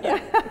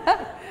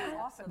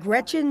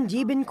 Gretchen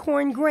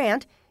Diebenkorn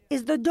Grant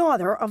is the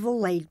daughter of the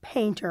late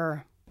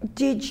painter.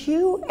 Did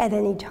you, at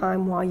any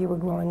time while you were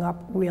growing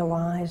up,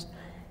 realize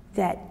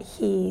that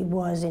he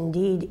was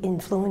indeed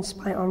influenced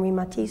by Henri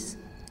Matisse?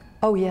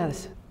 Oh,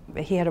 yes.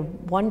 He had a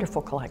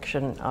wonderful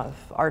collection of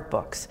art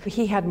books.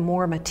 He had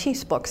more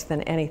Matisse books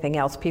than anything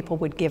else. People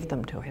would give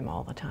them to him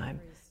all the time.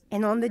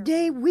 And on the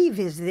day we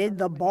visited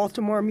the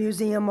Baltimore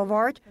Museum of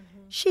Art,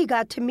 she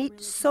got to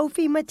meet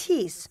Sophie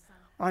Matisse,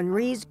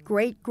 Henri's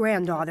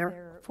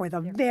great-granddaughter, for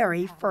the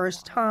very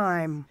first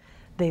time.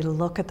 They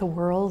look at the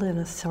world in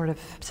a sort of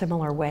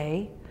similar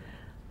way.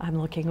 I'm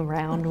looking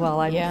around while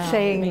I'm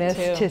saying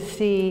this to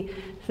see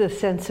the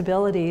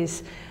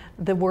sensibilities.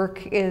 The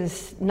work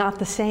is not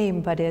the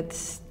same, but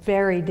it's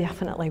very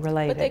definitely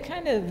related. But they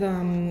kind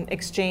of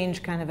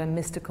exchange kind of a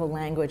mystical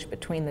language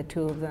between the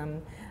two of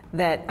them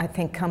that I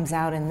think comes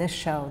out in this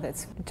show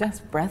that's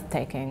just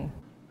breathtaking.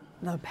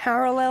 The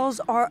parallels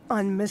are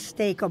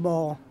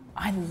unmistakable.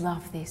 I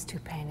love these two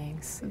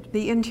paintings.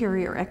 The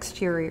interior,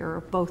 exterior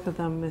of both of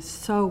them is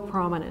so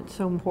prominent,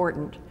 so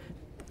important.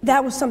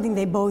 That was something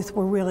they both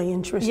were really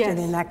interested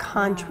in, that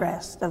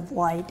contrast of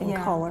light and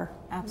color.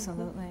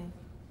 Absolutely.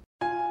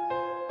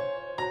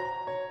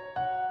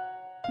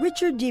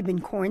 Richard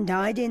Diebenkorn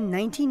died in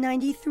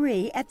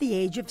 1993 at the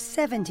age of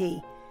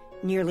 70,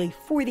 nearly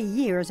 40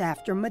 years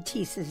after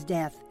Matisse's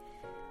death.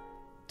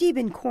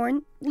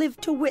 Diebenkorn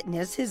lived to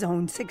witness his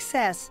own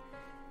success,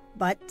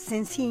 but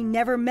since he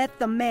never met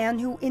the man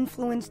who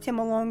influenced him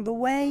along the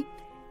way,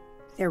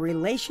 their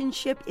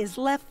relationship is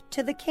left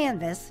to the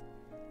canvas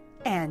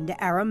and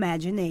our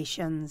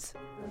imaginations.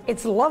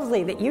 It's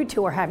lovely that you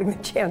two are having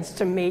the chance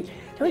to meet.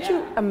 Don't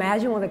you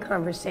imagine what a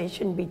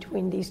conversation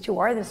between these two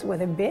artists would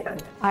have been?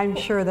 I'm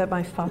sure that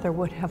my father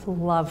would have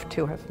loved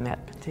to have met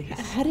Matisse.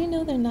 How do you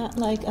know they're not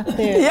like up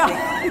there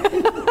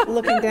like,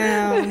 looking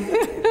down?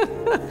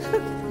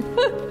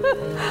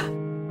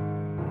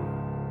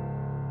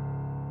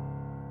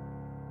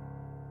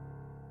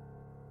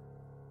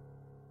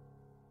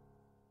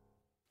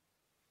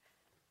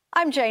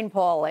 I'm Jane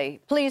Pauley.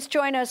 Please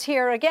join us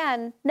here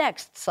again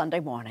next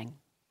Sunday morning.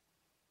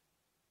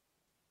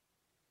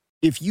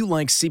 If you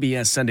like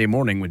CBS Sunday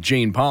Morning with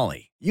Jane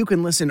Pauley, you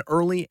can listen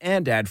early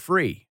and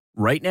ad-free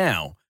right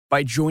now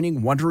by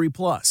joining Wondery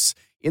Plus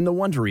in the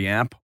Wondery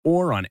app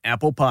or on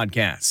Apple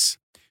Podcasts.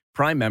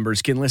 Prime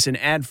members can listen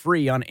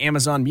ad-free on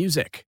Amazon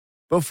Music.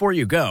 Before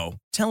you go,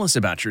 tell us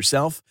about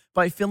yourself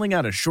by filling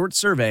out a short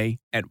survey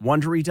at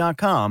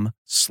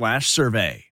Wondery.com/survey.